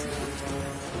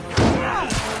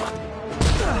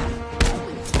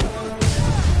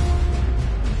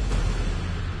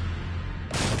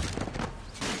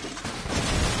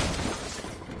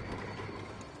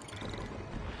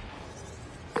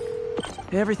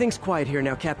 Everything's quiet here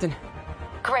now, Captain.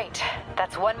 Great.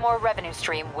 That's one more revenue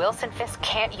stream Wilson Fisk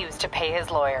can't use to pay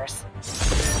his lawyers.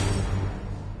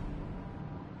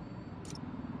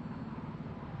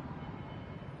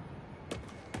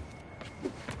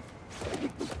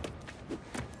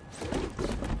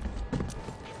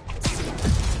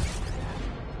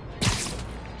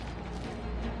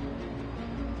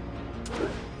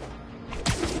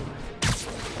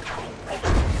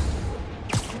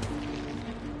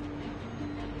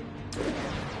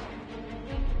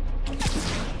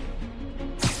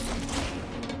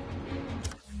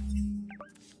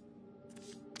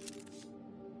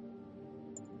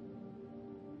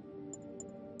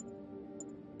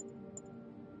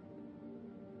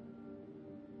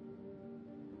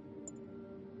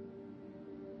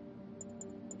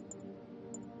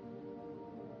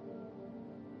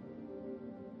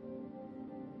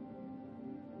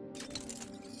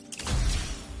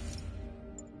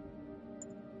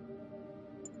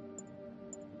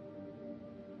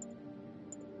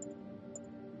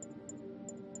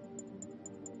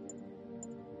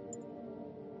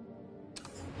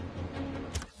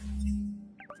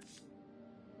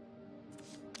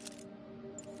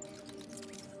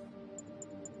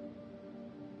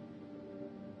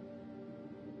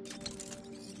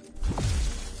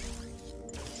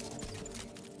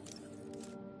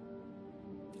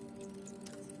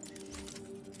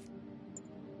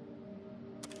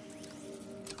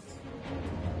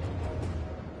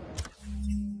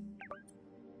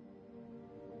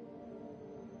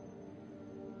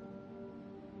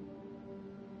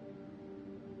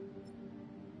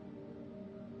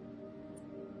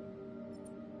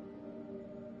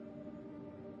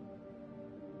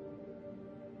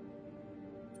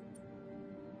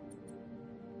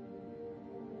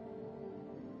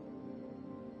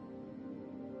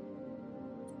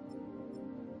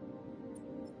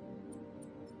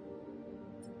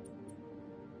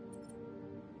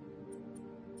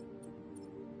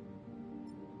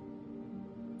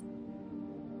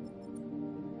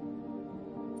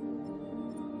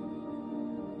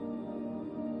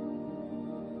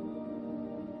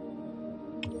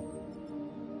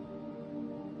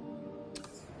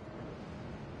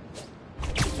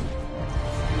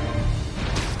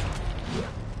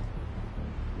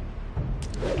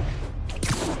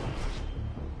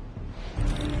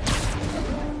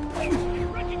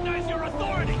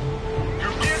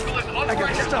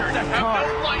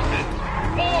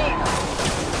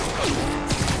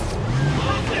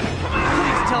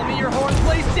 Tell me your horn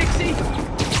plays, Dixie?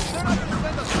 They're not gonna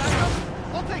send us backup.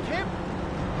 I'll take him.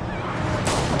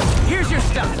 Here's your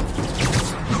stuff.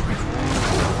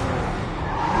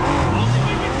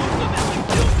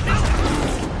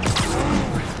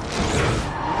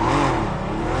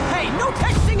 Hey, no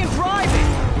texting and driving!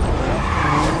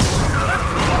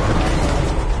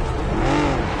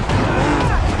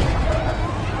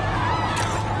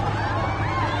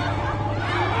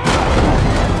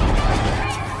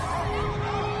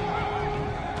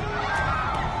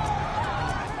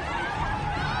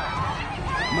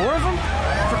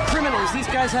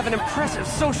 does have an impressive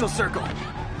social circle.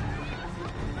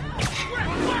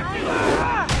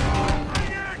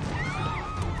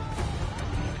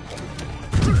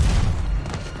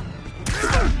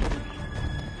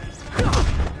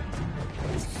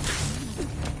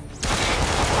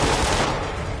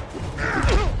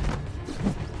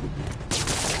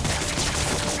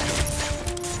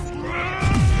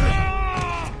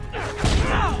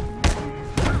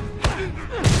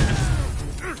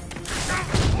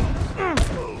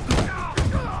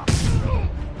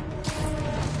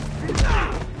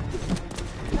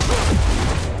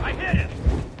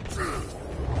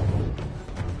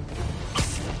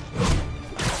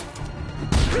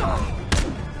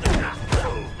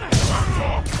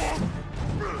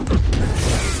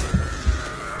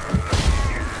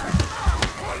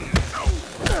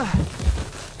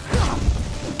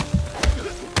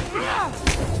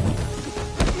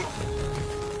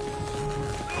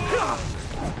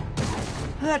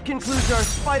 That concludes our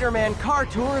Spider-Man car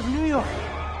tour of New York.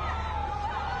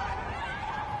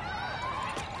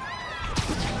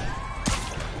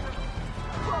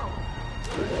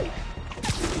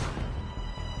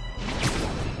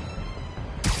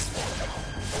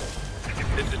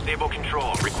 This is Stable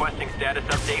Control, requesting status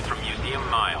update from Museum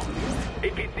Mile.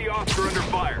 APC officer under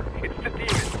fire. It's the demon.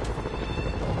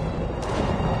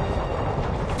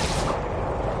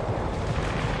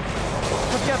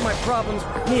 I've got my problems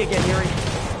with me again, Yuri.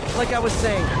 Like I was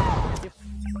saying.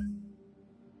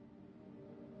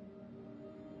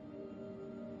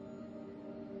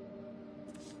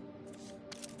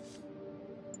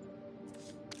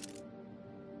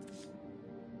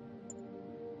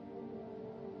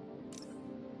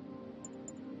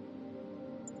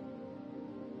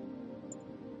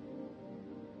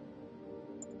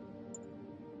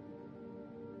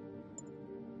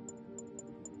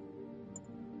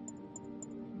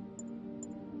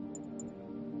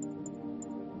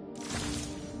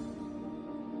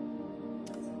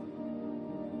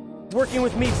 Working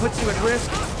with me puts you at risk.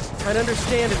 I'd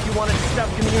understand if you wanted to stop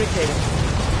communicating.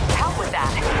 Help with that.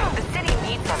 The city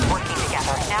needs us working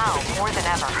together now more than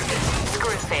ever.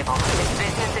 Screw Sable. It's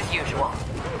business as usual.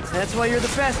 That's why you're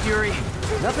the best, Yuri.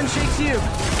 Nothing shakes you.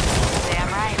 Damn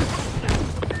right.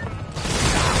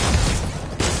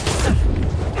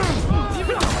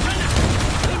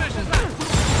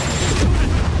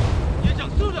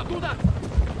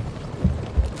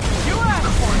 You asked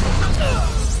for it!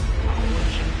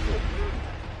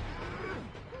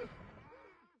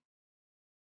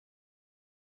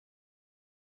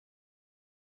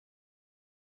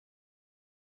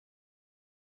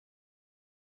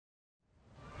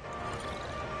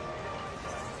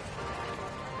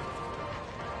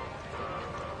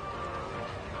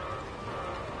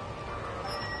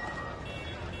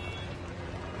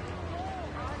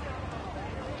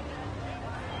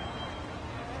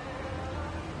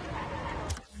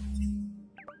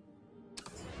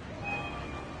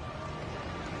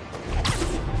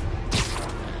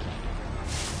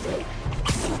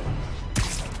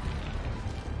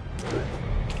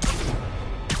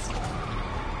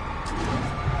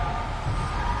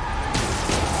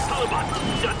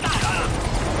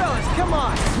 Fellas, come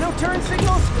on! No turn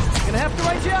signals? Gonna have to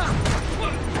write you out!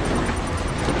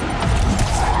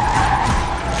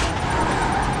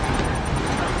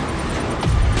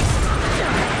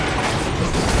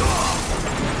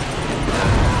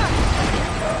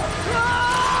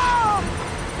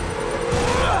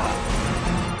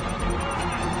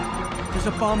 There's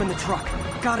a bomb in the truck.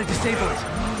 Gotta disable it.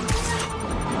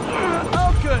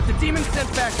 Oh good, the demon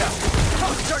sent back up. I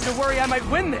was starting to worry I might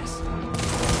win this.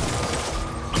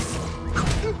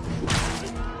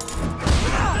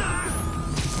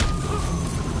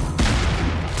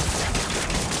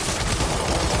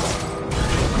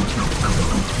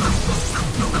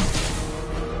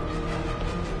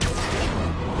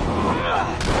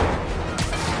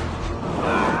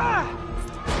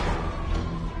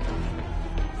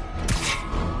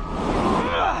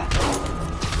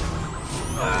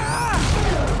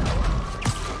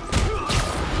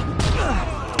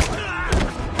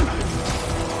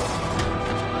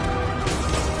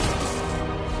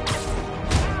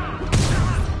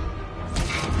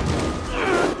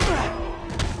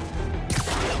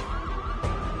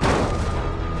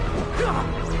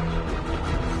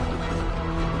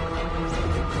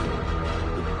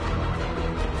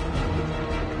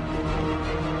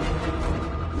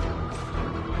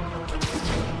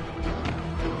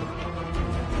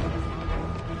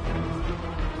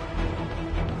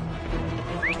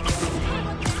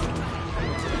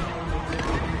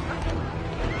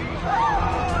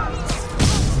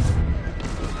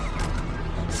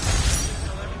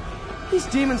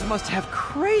 demons must have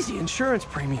crazy insurance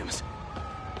premiums.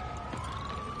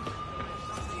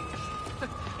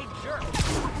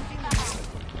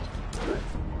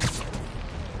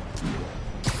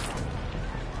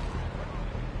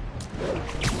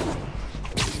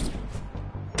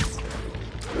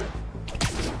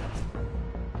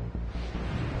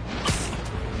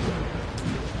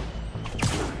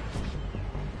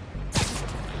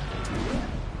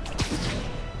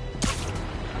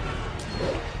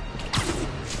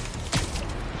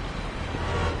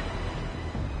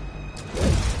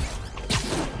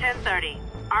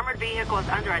 Armored vehicle is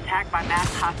under attack by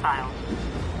masked hostiles.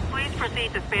 Please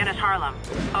proceed to Spanish Harlem.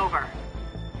 Over.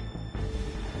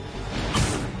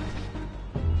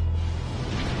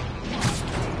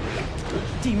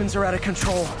 Demons are out of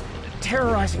control,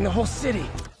 terrorizing the whole city.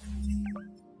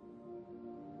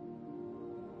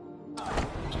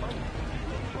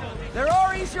 There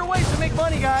are easier ways to make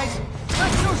money, guys.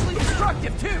 Less socially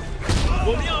destructive, too.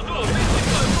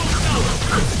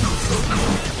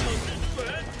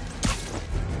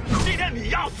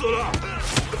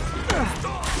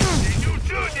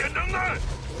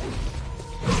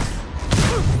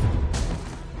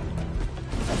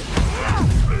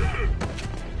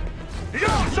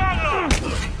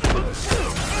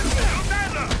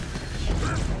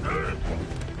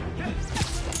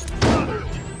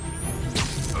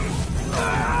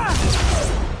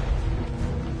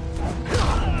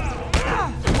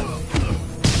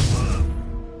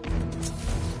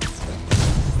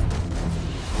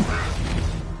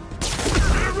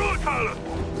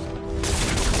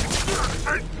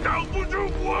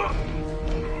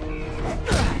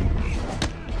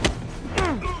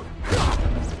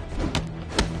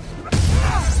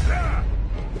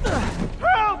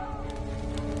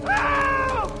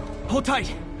 Hold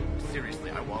tight.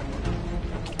 Seriously, I want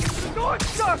one. Door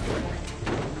stuck!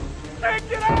 Hey,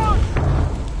 get out!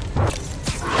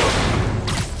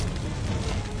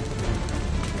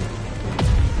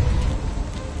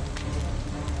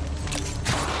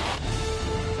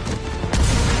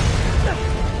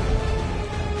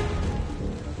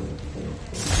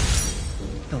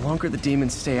 The longer the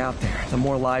demons stay out there, the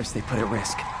more lives they put at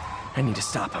risk. I need to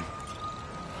stop them.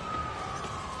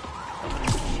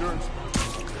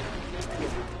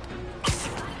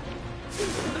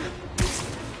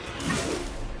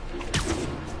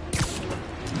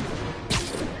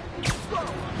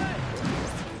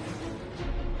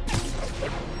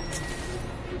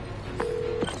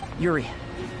 Yuri,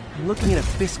 I'm looking at a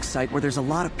Fisk site where there's a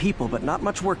lot of people, but not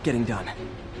much work getting done.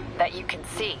 That you can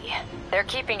see. They're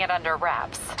keeping it under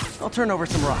wraps. I'll turn over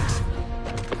some rocks.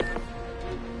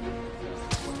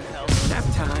 Nap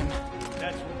time.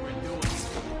 That's what we're doing.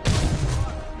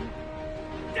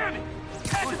 Damn it!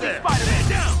 Who's there? Spider-Man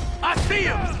down! I see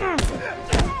him!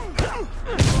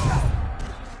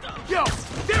 Yo,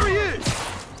 there he is!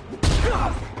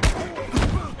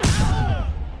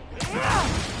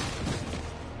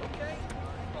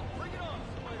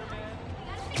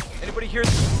 Anybody hear?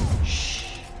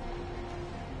 Shh.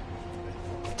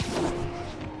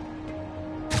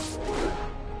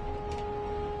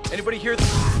 Anybody hear? You're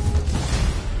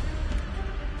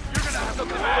gonna have to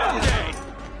field day.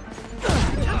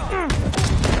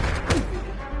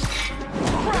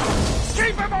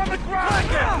 Keep him on the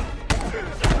ground!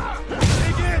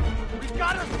 Dig in! We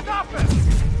gotta stop him!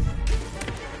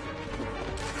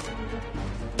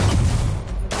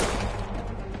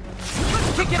 Let's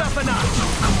kick it up a notch.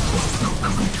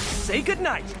 Say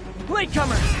goodnight.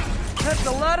 Latecomers! That's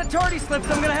a lot of tardy slips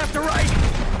I'm gonna have to write.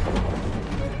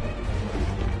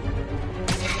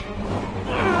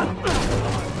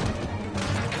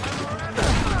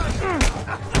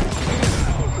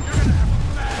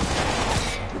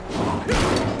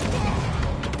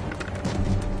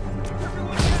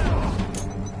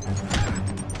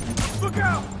 Look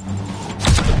out!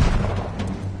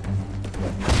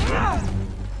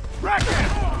 Racket!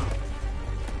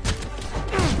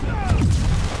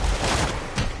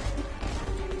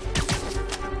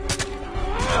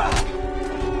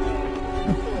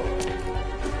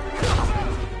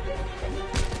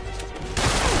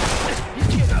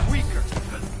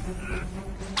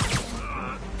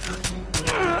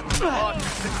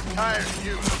 Tired of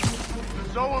you.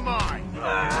 So am I.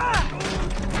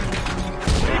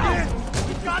 Dig in!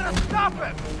 We gotta stop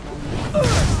him!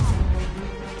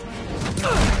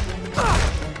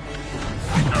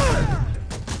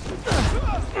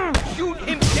 Shoot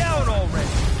him down already!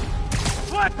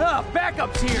 What? Ah,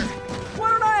 backup's here! Why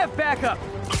don't I have backup?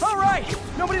 All right!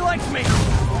 Nobody likes me!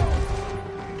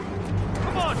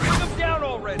 Come on, bring him down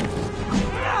already!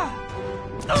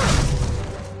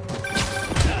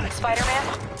 Spider-Man,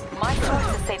 my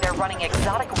sources say they're running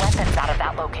exotic weapons out of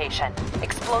that location.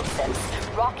 Explosives,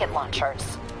 rocket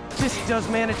launchers. This does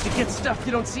manage to get stuff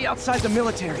you don't see outside the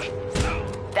military.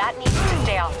 That needs to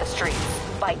stay off the streets,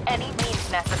 by any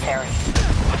means necessary.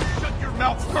 Shut your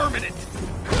mouth, permanent!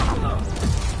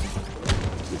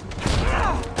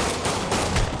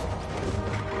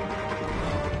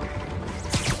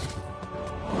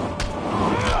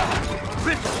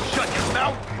 Bitch, shut your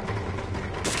mouth!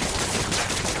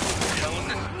 Telling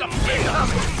this stuff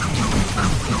incoming!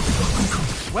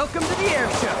 Welcome to the air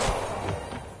show.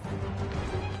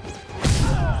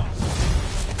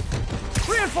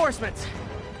 Reinforcements!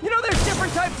 You know there's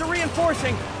different types of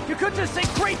reinforcing. You could just say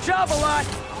great job a lot.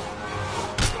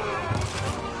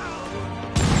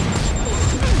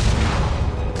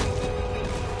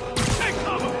 Take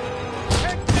cover!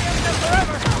 Can't stay up there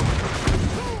forever!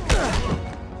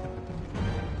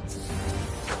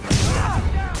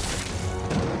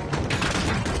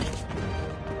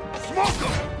 Smoke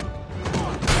them!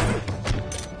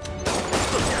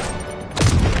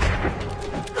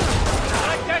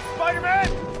 Like that, Spider-Man?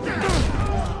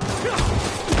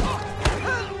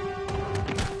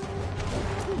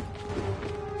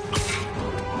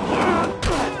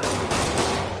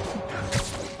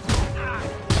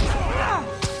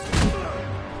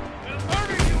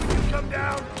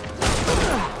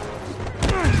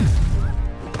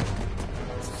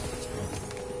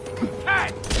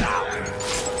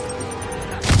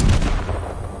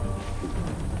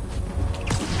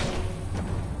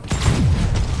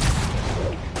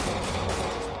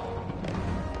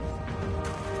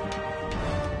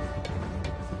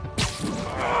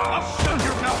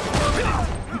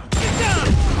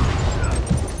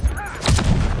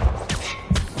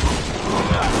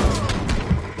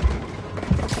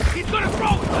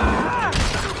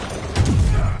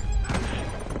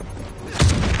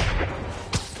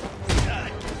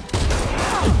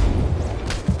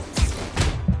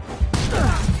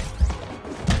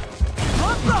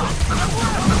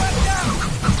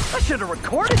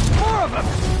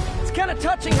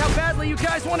 Touching how badly you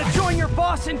guys want to join your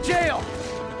boss in jail.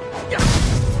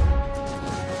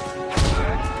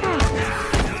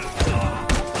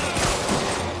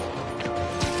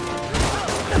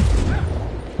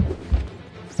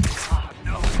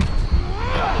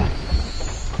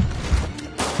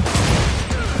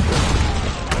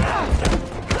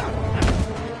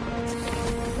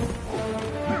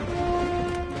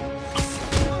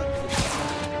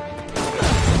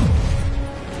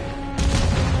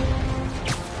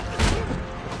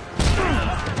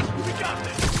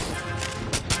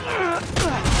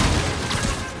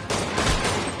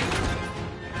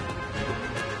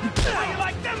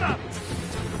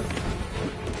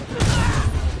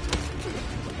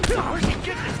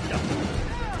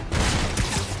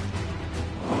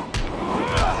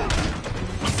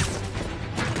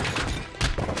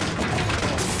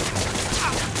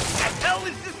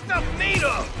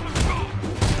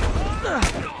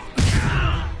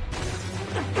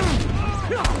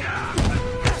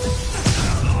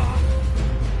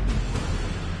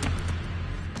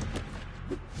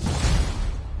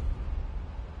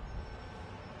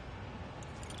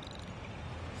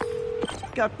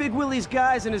 Got Big Willie's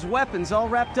guys and his weapons all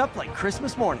wrapped up like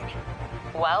Christmas morning.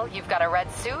 Well, you've got a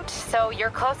red suit, so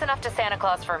you're close enough to Santa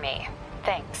Claus for me.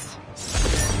 Thanks.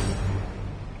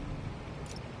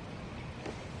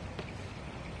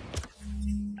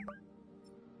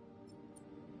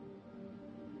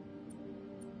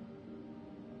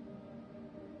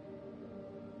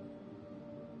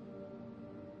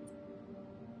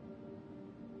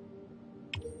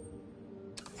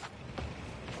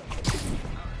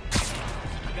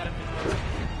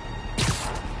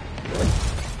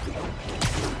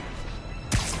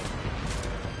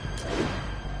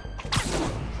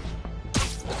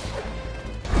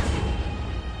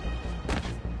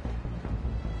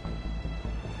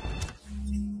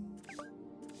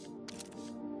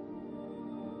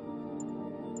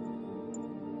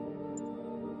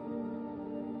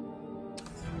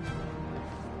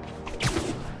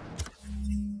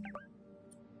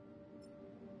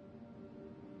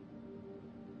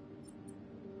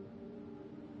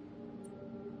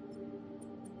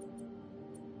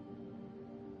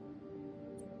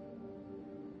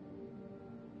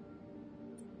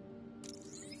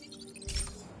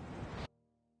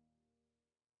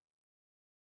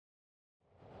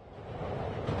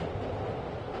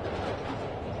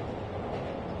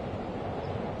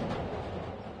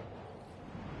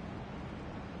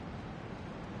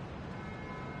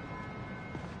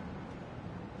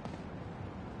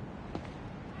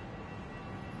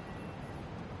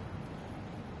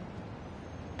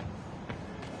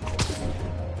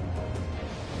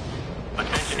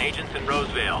 agents in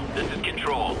Rosevale. This is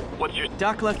Control. What's your...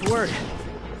 Doc left word.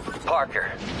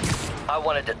 Parker, I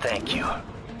wanted to thank you.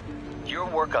 Your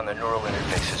work on the neural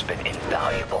interface has been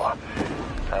invaluable.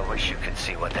 I wish you could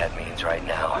see what that means right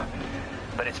now.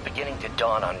 But it's beginning to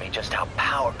dawn on me just how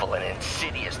powerful and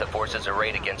insidious the forces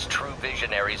arrayed against true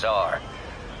visionaries are.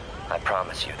 I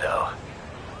promise you, though,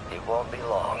 it won't be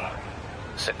long.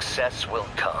 Success will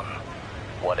come,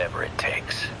 whatever it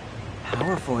takes.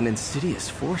 Powerful and insidious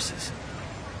forces.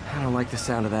 I don't like the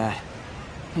sound of that.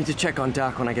 Need to check on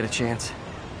Doc when I get a chance.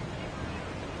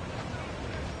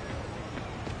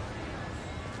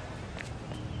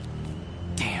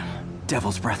 Damn,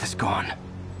 Devil's Breath is gone.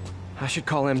 I should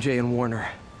call MJ and warn her.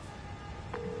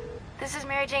 This is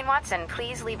Mary Jane Watson.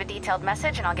 Please leave a detailed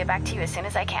message and I'll get back to you as soon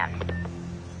as I can.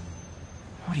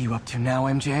 What are you up to now,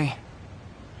 MJ?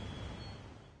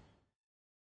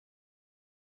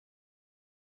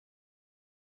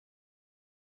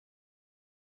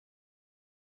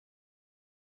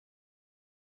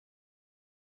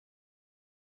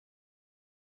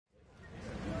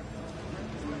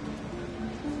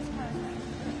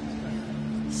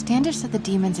 Standish said the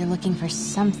demons are looking for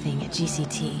something at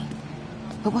GCT.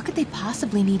 But what could they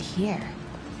possibly need here?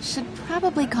 Should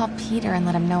probably call Peter and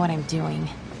let him know what I'm doing.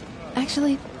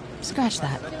 Actually, scratch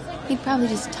that. He'd probably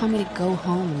just tell me to go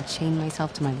home and chain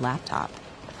myself to my laptop.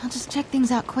 I'll just check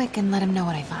things out quick and let him know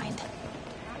what I find.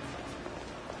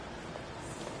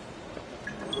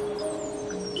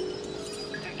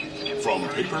 From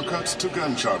paper cuts to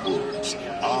gunshot wounds,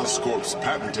 Oscorp's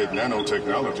patented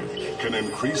nanotechnology can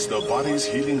increase the body's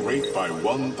healing rate by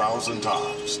 1,000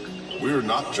 times. We're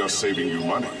not just saving you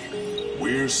money,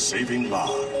 we're saving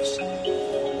lives.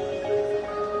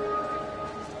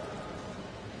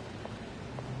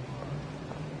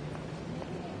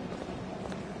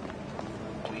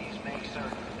 Please make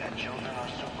certain that children are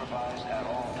supervised at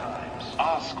all times.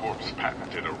 Oscorp's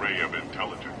patented array of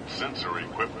intelligent,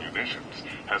 sensor-equipped munitions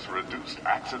has reduced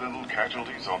accidental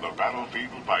casualties on the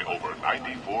battlefield by over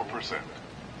 94%.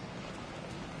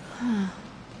 Huh.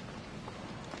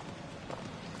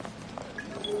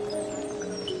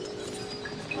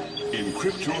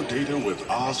 Encrypt your data with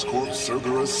Oscorp's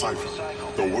Cerberus Cipher,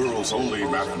 the world's only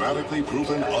mathematically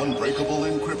proven unbreakable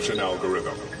encryption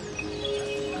algorithm.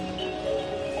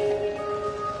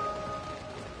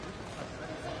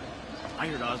 I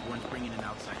heard Osborn's bringing in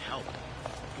outside help.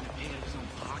 He's gonna pay out of his own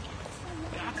pocket.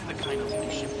 That's the kind of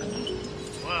leadership we need.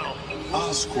 Well...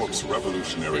 Oscorp's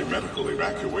Revolutionary Medical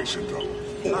Evacuation Drone,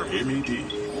 or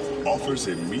MED, offers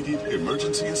immediate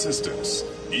emergency assistance,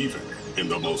 even in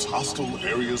the most hostile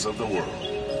areas of the world.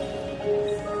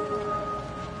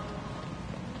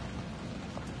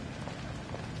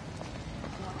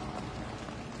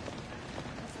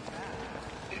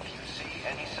 If you see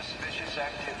any suspicious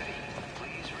activity,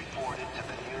 please report it to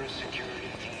the nearest security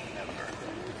team member.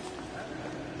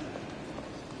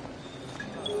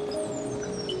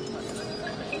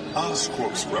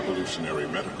 Oscorp's Revolutionary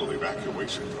Medical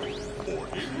Evacuation Drone, or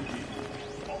MED,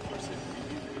 offers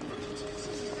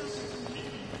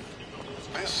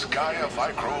This Gaia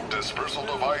microbe dispersal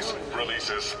device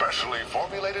releases specially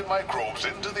formulated microbes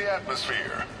into the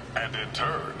atmosphere, and in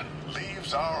turn,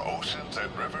 leaves our oceans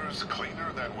and rivers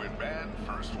cleaner than when man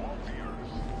first walked the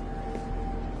earth.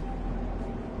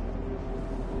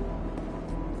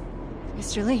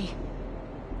 Mr. Lee.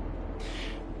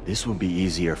 This will be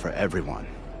easier for everyone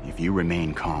if you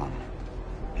remain calm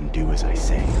and do as I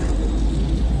say.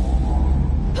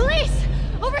 Police!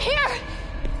 Over here!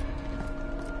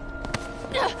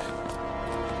 No!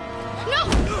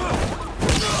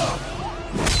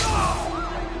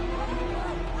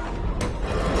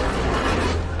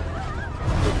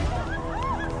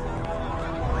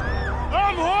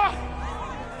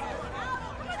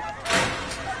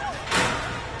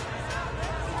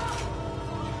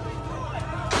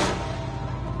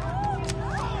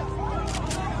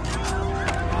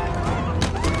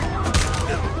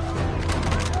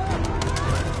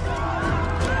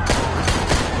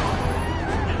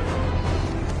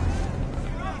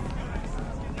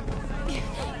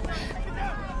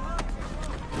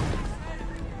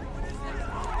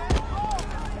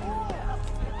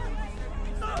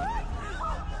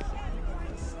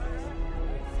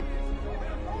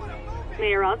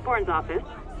 Mayor Osborn's office.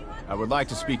 I would like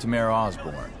to speak to Mayor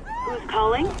Osborn, Who's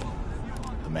calling?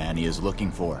 the man he is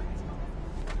looking for.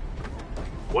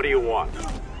 What do you want?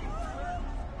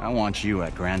 I want you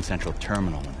at Grand Central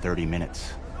Terminal in 30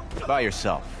 minutes. By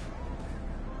yourself.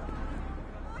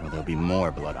 Or there'll be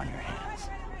more blood on your hands.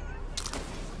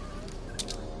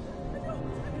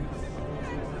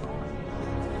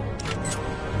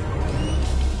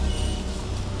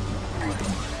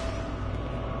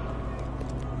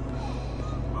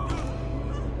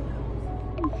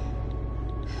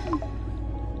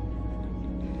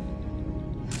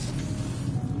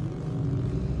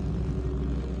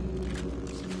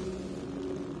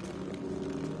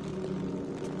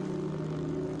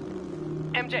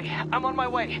 MJ, I'm on my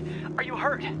way. Are you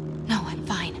hurt? No, I'm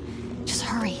fine. Just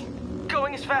hurry.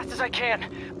 Going as fast as I can.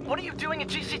 What are you doing at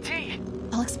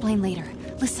GCT? I'll explain later.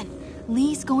 Listen,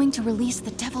 Lee's going to release the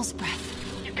Devil's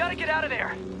Breath. You gotta get out of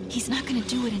there. He's not gonna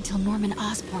do it until Norman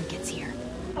Osborn gets here.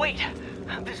 Wait,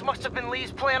 this must have been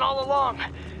Lee's plan all along.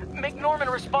 Make Norman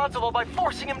responsible by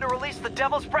forcing him to release the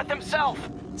Devil's Breath himself.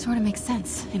 Sort of makes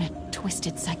sense, in a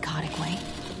twisted, psychotic way.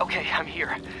 Okay, I'm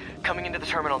here. Coming into the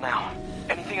terminal now.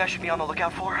 Anything I should be on the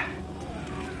lookout for?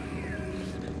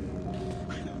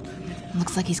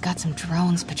 Looks like he's got some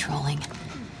drones patrolling.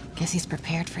 Guess he's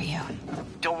prepared for you.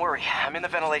 Don't worry, I'm in the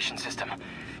ventilation system.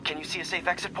 Can you see a safe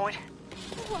exit point?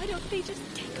 Why don't they just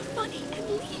take money and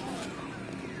leave?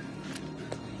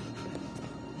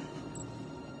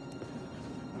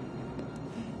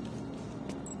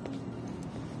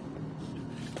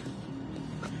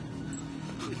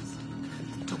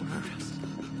 Don't hurt us.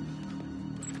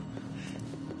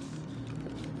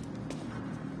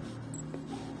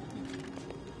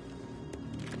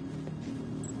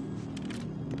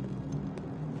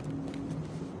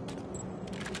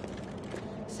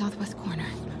 Southwest corner.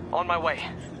 On my way.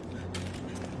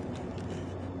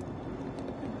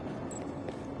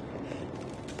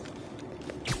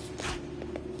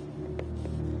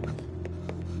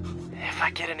 If I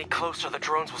get any closer, the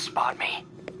drones will spot me.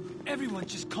 Everyone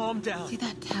just calm down. See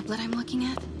that tablet I'm looking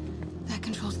at? That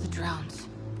controls the drones.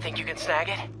 Think you can snag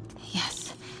it?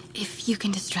 Yes, if you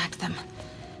can distract them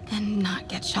and not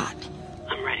get shot.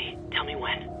 I'm ready. Tell me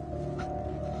when.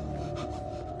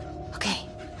 Okay,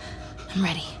 I'm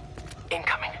ready.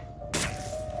 Incoming.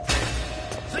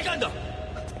 谁干的？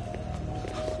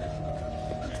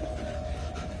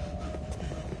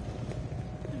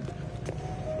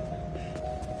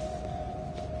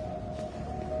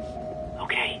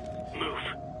 Okay, move.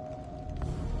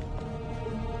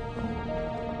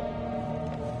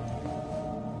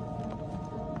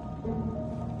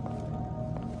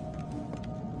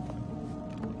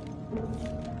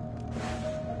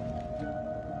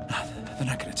 They're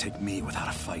not gonna take me without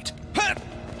a fight.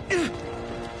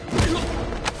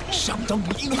 想当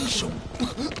英雄。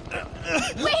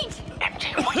 Wait!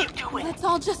 MJ, what are you doing? Let's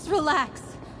all just relax.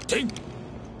 停，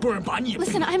不然把你也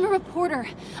Listen, I'm a reporter.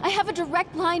 I have a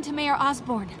direct line to Mayor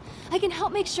Osborn. I can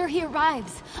help make sure he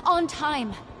arrives on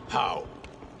time. How?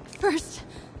 First,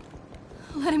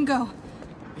 let him go.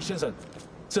 李先生，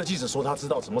这记者说他知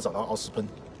道怎么找到奥斯喷。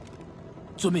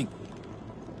遵命。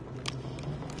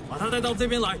把他带到这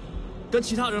边来，跟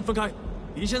其他人分开。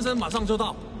李先生马上就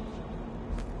到。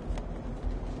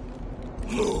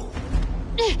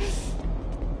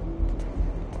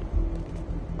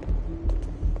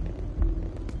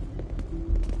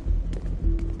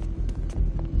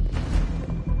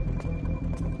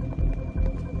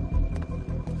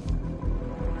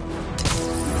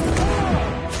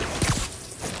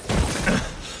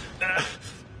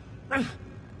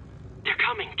 They're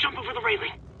coming. Jump over the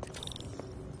railing.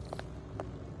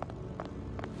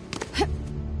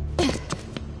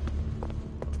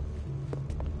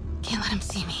 Can't let him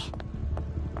see me.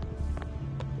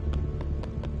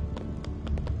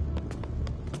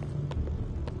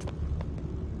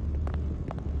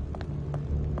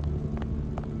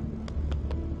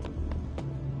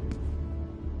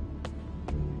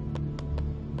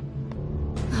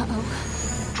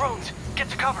 Uh-oh. Drones, get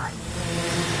to cover.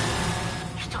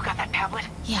 You still got that tablet?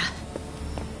 Yeah.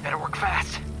 Better work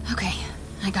fast. Okay,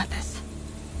 I got this.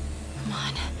 Come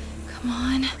on. Come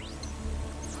on.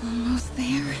 Almost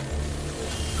there.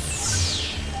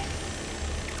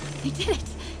 They did it!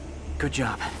 Good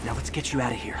job. Now let's get you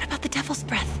out of here. What about the Devil's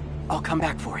Breath? I'll come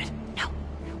back for it. No.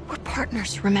 We're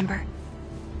partners, remember?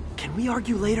 Can we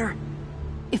argue later?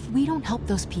 If we don't help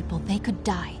those people, they could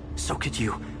die. So could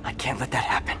you. I can't let that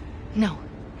happen. No.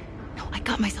 No, I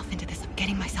got myself into this. I'm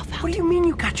getting myself out. What do you mean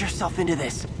you got yourself into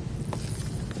this?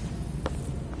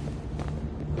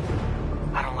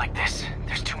 I don't like this.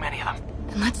 There's too many of them.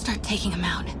 Then let's start taking them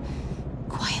out.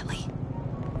 Quietly.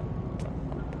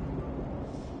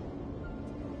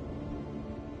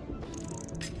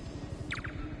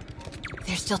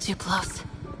 They're still too close.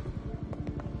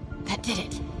 That did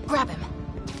it. Grab him.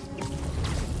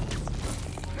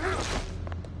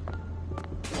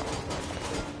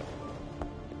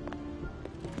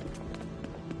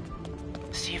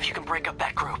 See if you can break up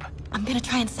that group. I'm gonna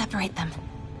try and separate them.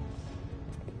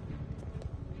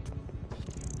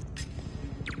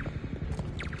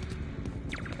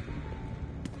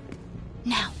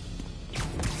 Now.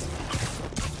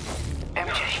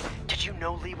 MJ, did you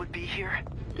know Lee would be here?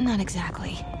 Not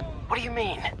exactly. What do you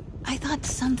mean? I thought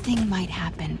something might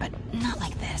happen, but not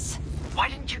like this. Why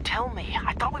didn't you tell me?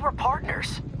 I thought we were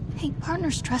partners. Hey,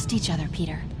 partners trust each other,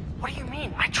 Peter. What do you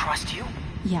mean? I trust you?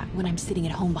 Yeah, when I'm sitting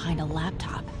at home behind a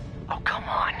laptop. Oh, come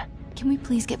on. Can we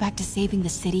please get back to saving the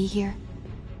city here?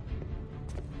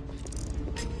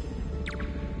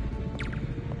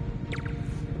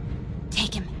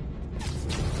 Take him.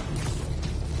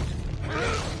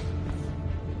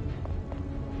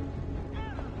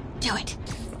 Do it.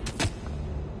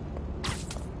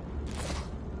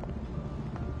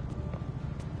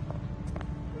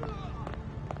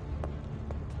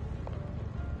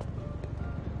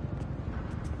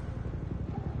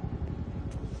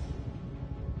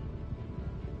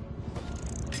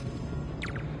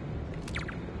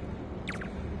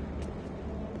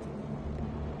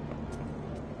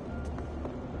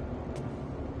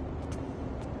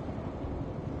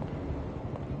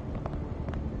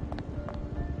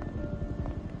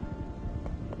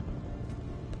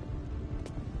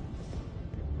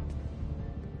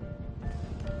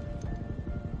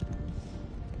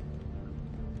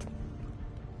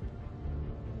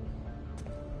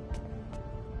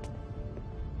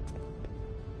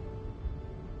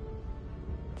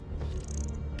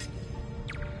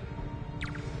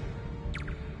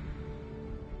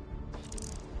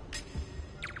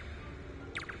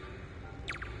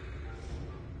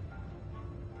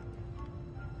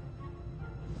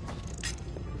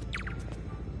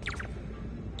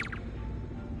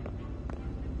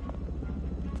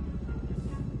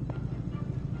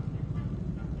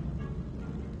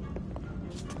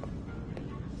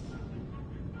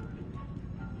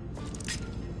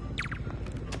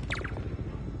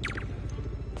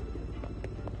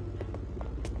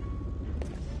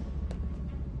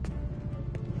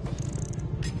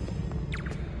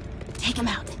 Take him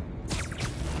out.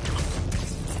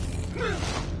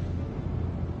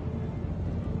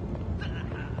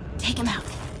 Take him out.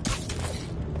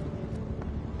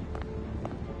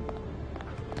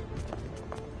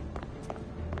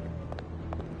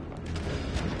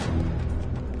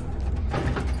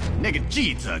那个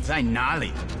记者在哪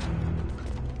里？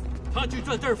他就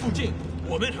在这儿附近，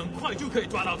我们很快就可以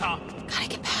抓到他。Gotta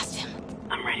get past him.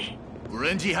 I'm ready. 无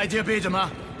人机还戒备着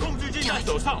吗？控制机在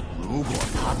手上。如果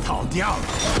他逃掉了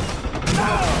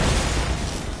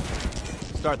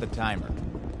Start the timer.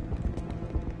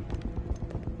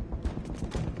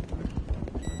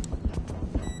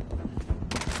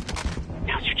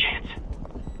 Now's your chance.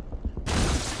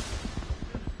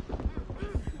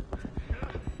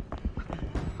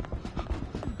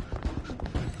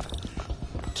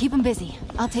 Keep him busy.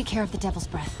 I'll take care of the Devil's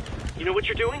Breath. You know what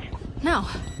you're doing? No.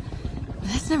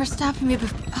 That's never stopped me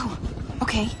before. Oh,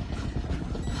 okay.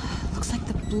 Looks like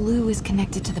the blue is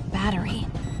connected to the battery,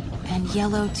 and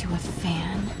yellow to a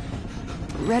fan.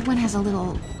 Red one has a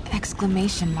little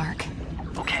exclamation mark.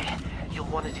 Okay, you'll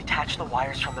want to detach the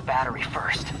wires from the battery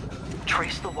first.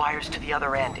 Trace the wires to the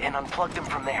other end and unplug them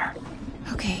from there.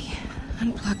 Okay,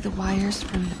 unplug the wires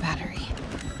from the battery.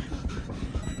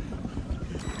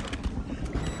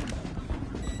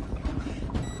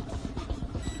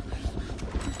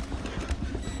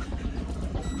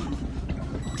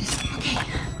 Okay,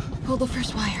 pull the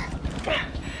first wire.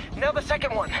 Now the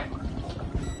second one.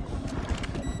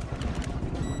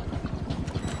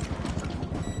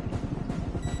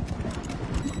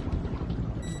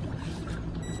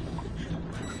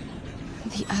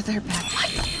 The other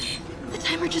battery. The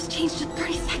timer just changed to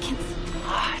 30 seconds.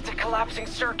 Ah, it's a collapsing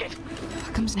circuit.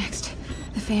 What comes next?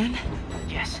 The fan?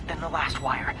 Yes, then the last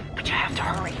wire. But you have to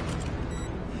hurry.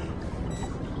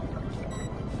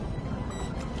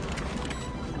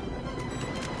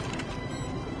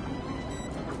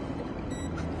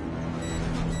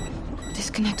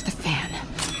 Disconnect the fan.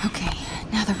 Okay,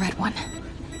 now the red one.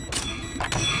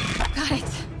 Got it.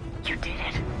 You did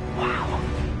it. Wow.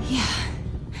 Yeah.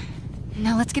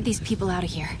 Now let's get these people out of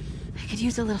here. I could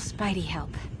use a little Spidey help.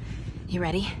 You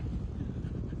ready?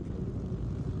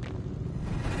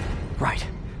 Right.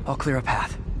 I'll clear a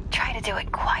path. Try to do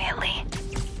it quietly.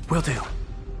 Will do.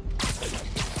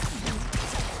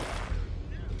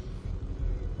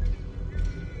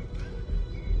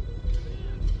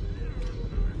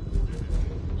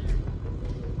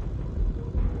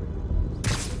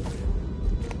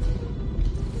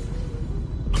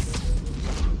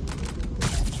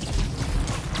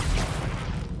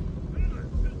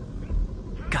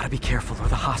 Gotta be careful or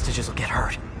the hostages will get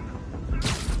hurt.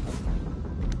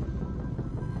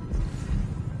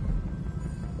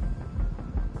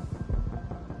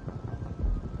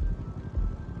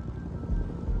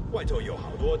 外头有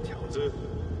好多条子，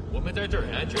我们在这儿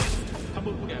很安全，他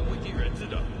们不敢危及人质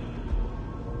的。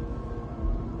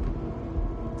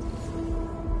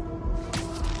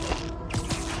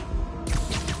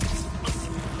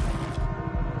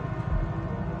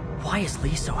Why is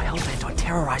Lee so hell-bent on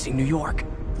terrorizing New York?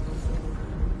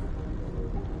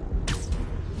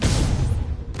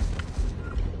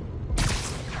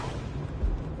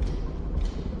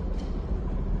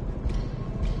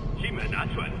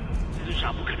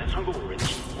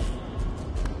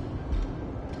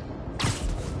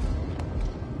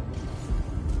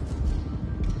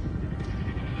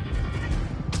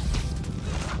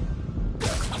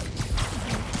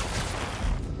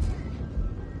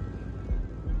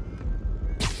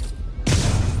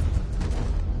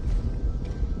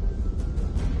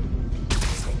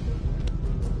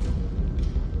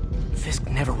 Fisk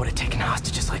never would have taken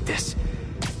hostages like this.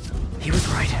 He was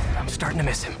right. I'm starting to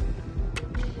miss him.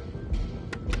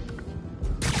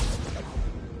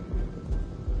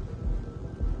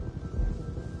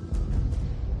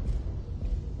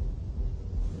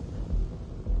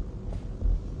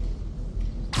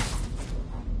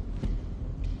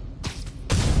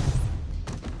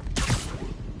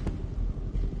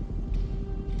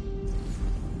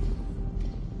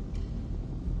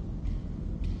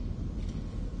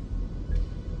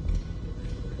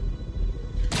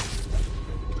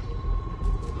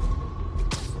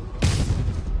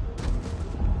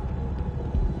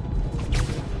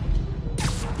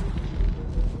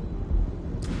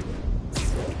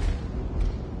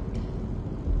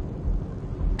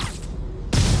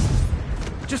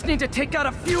 Just need to take out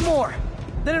a few more.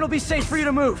 Then it'll be safe for you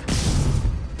to move.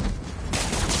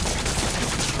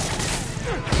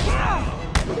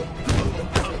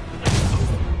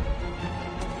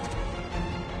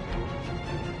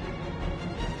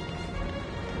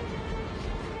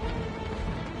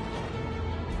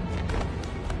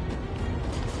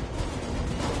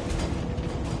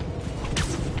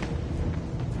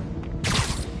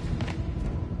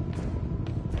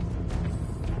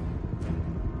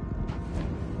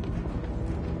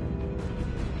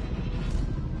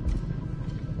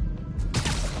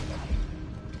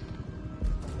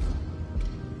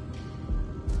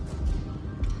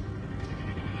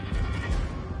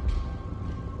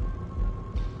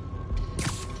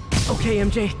 Okay,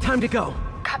 MJ, time to go.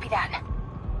 Copy that.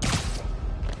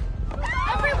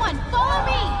 Everyone, follow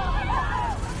me!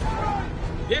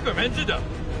 别拐弯子的，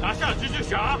拿下蜘蛛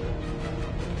侠！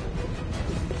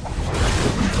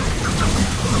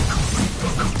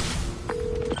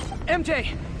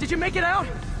 MJ, did you make it out?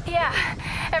 Yeah,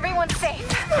 everyone's safe.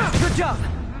 Good job.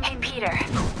 Hey, Peter.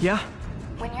 Yeah?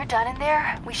 When you're done in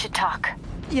there, we should talk.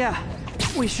 Yeah,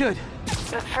 we should.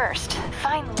 But first,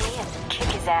 find Lee and kick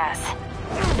his ass.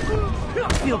 I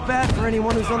feel bad for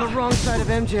anyone who's on the wrong side of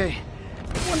MJ.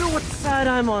 Wonder what side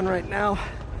I'm on right now.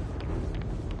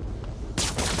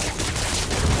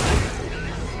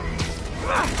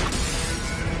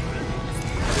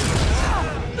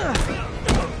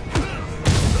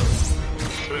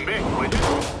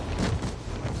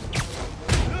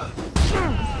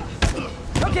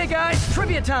 Okay guys,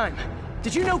 trivia time.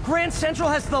 Did you know Grand Central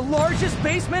has the largest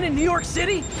basement in New York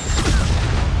City?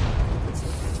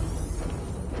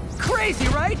 Crazy,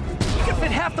 right? You can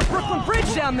fit half the Brooklyn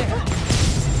Bridge down there.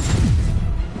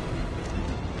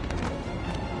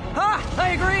 Ha! I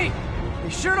agree. They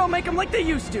sure don't make them like they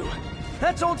used to.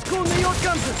 That's old school New York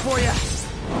gunsmith for you.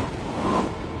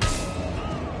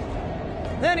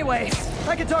 Anyway,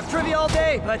 I could talk trivia all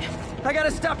day, but I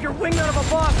gotta stop your wingnut of a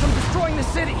boss from destroying the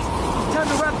city. Time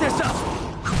to wrap this up.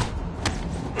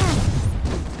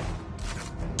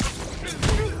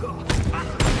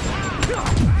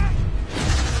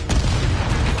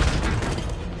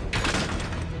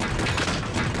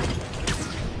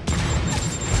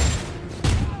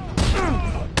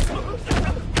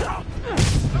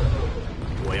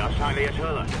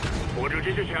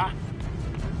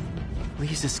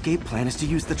 Lee's escape plan is to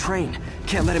use the train.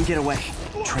 Can't let him get away.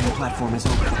 Train platform is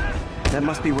open. That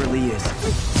must be where Lee is.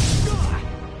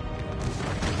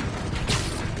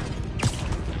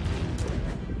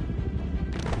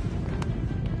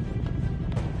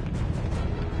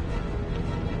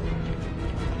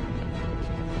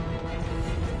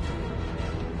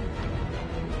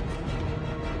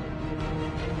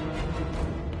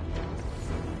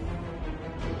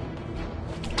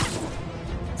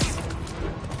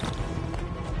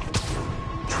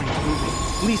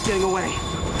 Lee's getting away.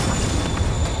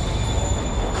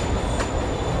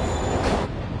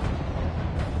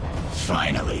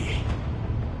 Finally.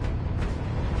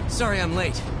 Sorry I'm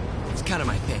late. It's kind of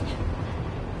my thing.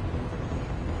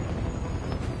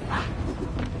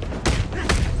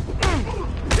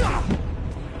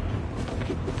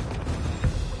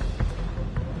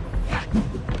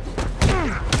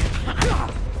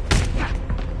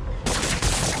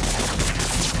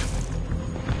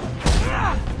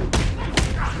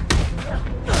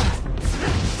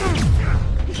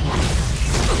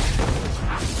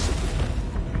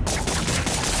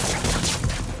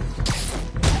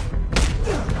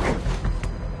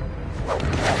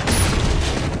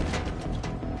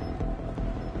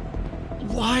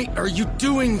 are you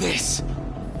doing this?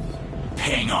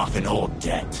 Paying off an old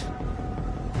debt.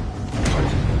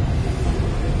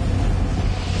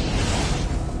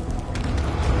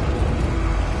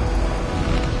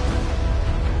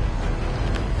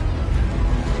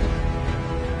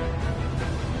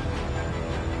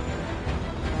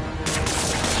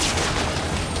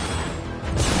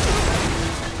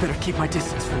 Better keep my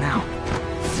distance for now.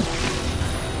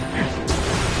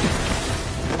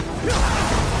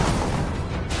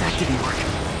 That didn't work.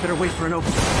 Better wait for an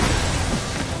opening.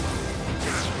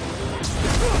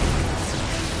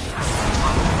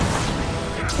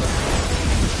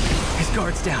 His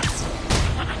guard's down.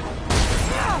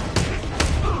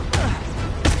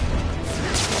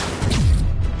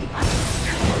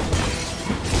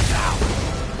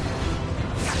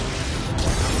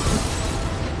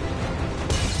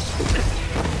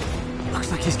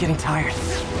 Looks like he's getting tired.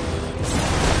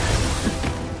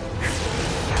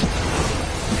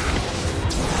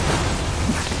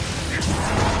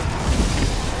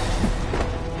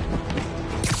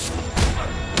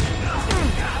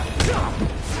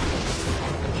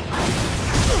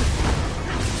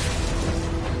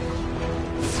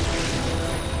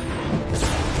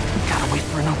 Gotta wait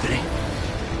for an opening.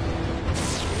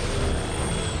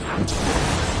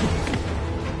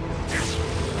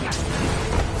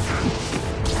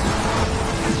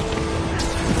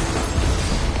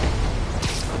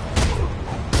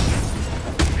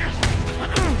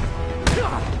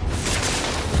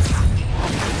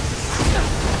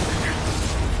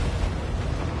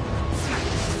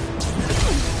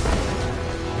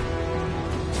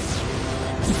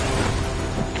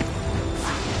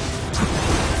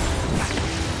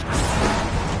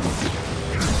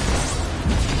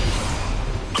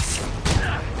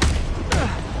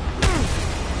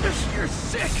 You're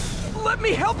sick! Let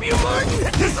me help you,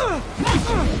 Martin!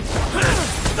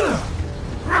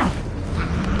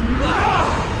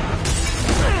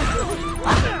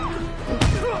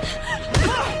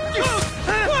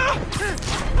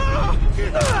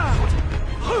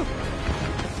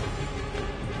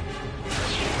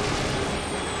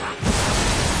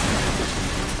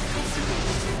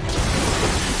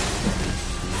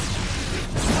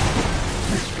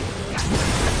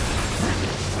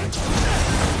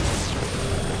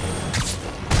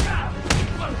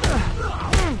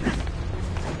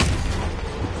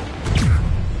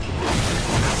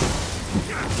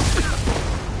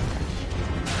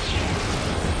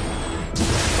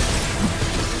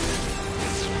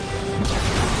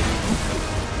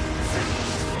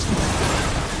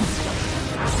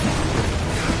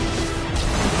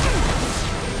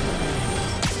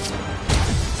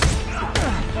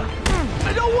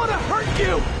 I don't want to hurt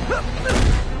you!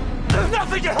 There's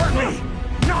nothing to hurt me!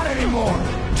 Not anymore!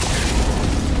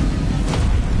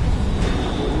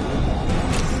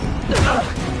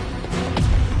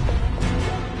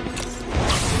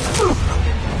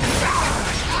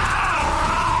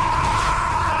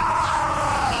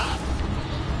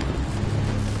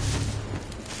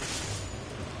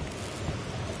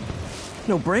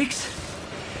 No brakes?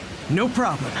 No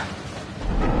problem.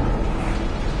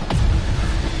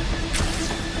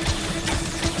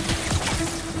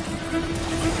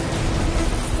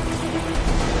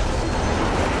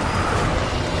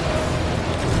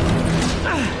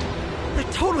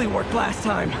 That totally worked last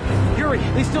time. Yuri,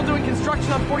 they still doing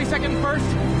construction on 42nd and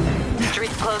 1st?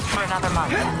 Street's closed for another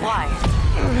month. Why?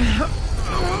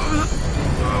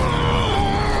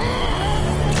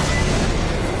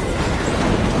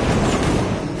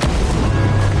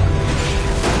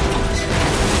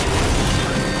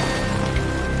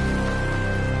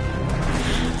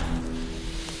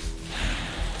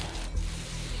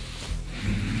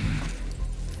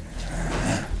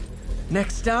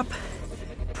 Next stop,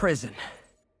 prison.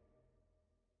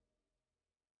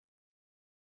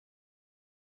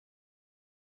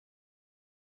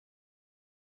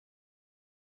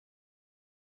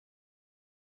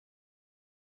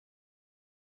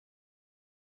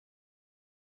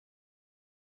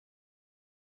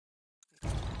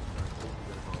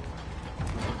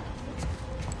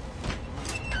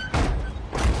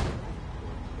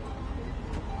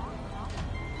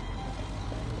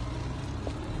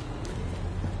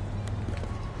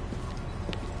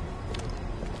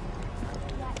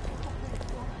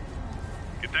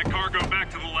 Get that cargo back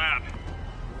to the lab.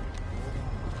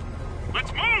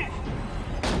 Let's move!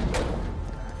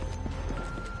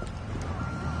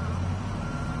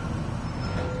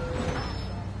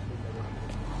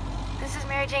 This is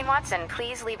Mary Jane Watson.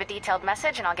 Please leave a detailed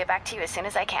message and I'll get back to you as soon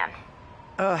as I can.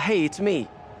 Hey, it's me.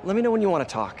 Let me know when you want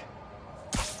to talk.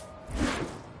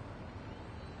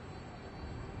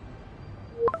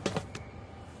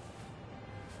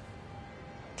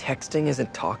 texting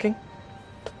isn't talking?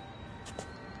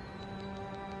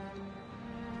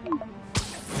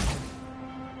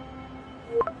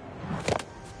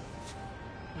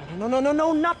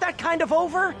 No, not that kind of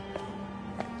over!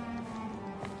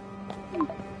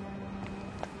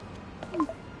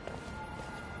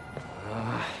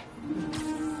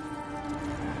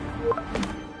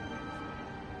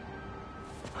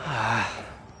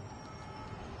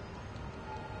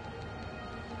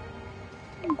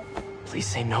 Please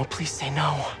say no, please say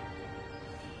no.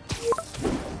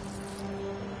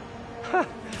 Huh.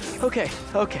 Okay.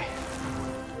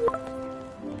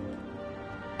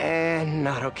 And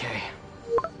not okay.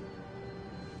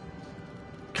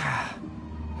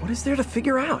 What is there to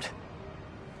figure out?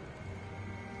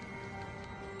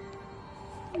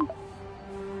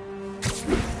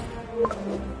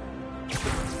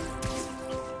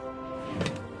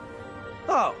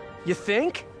 Oh, you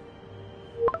think?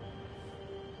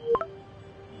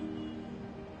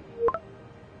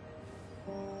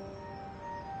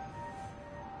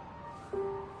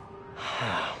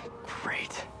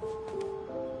 Great.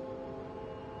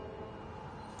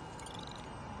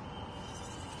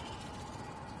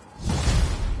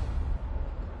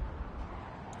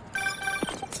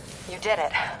 You did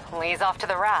it. Lee's off to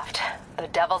the raft. The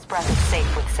Devil's Breath is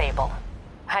safe with Sable.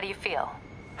 How do you feel?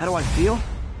 How do I feel?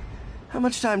 How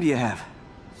much time do you have?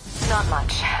 Not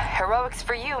much. Heroics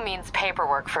for you means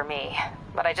paperwork for me.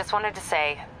 But I just wanted to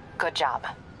say, good job.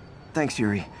 Thanks,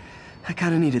 Yuri. I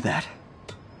kinda needed that.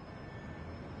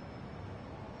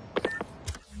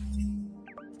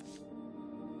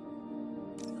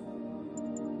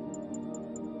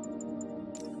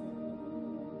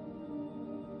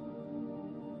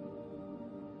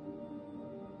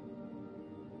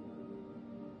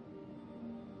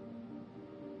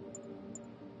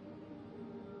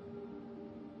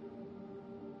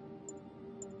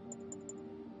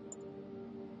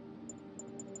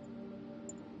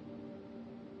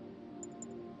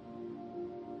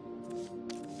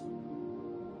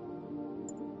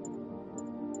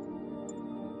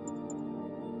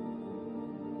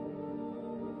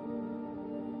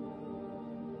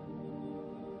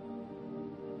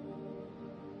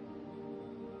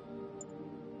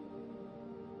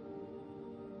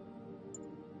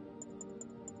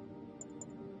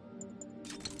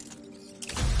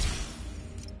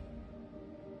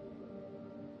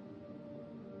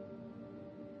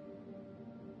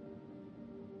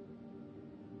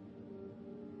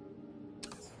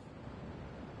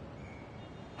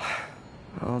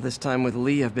 All this time with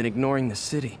Lee, I've been ignoring the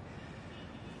city.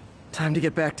 Time to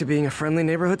get back to being a friendly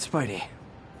neighborhood Spidey.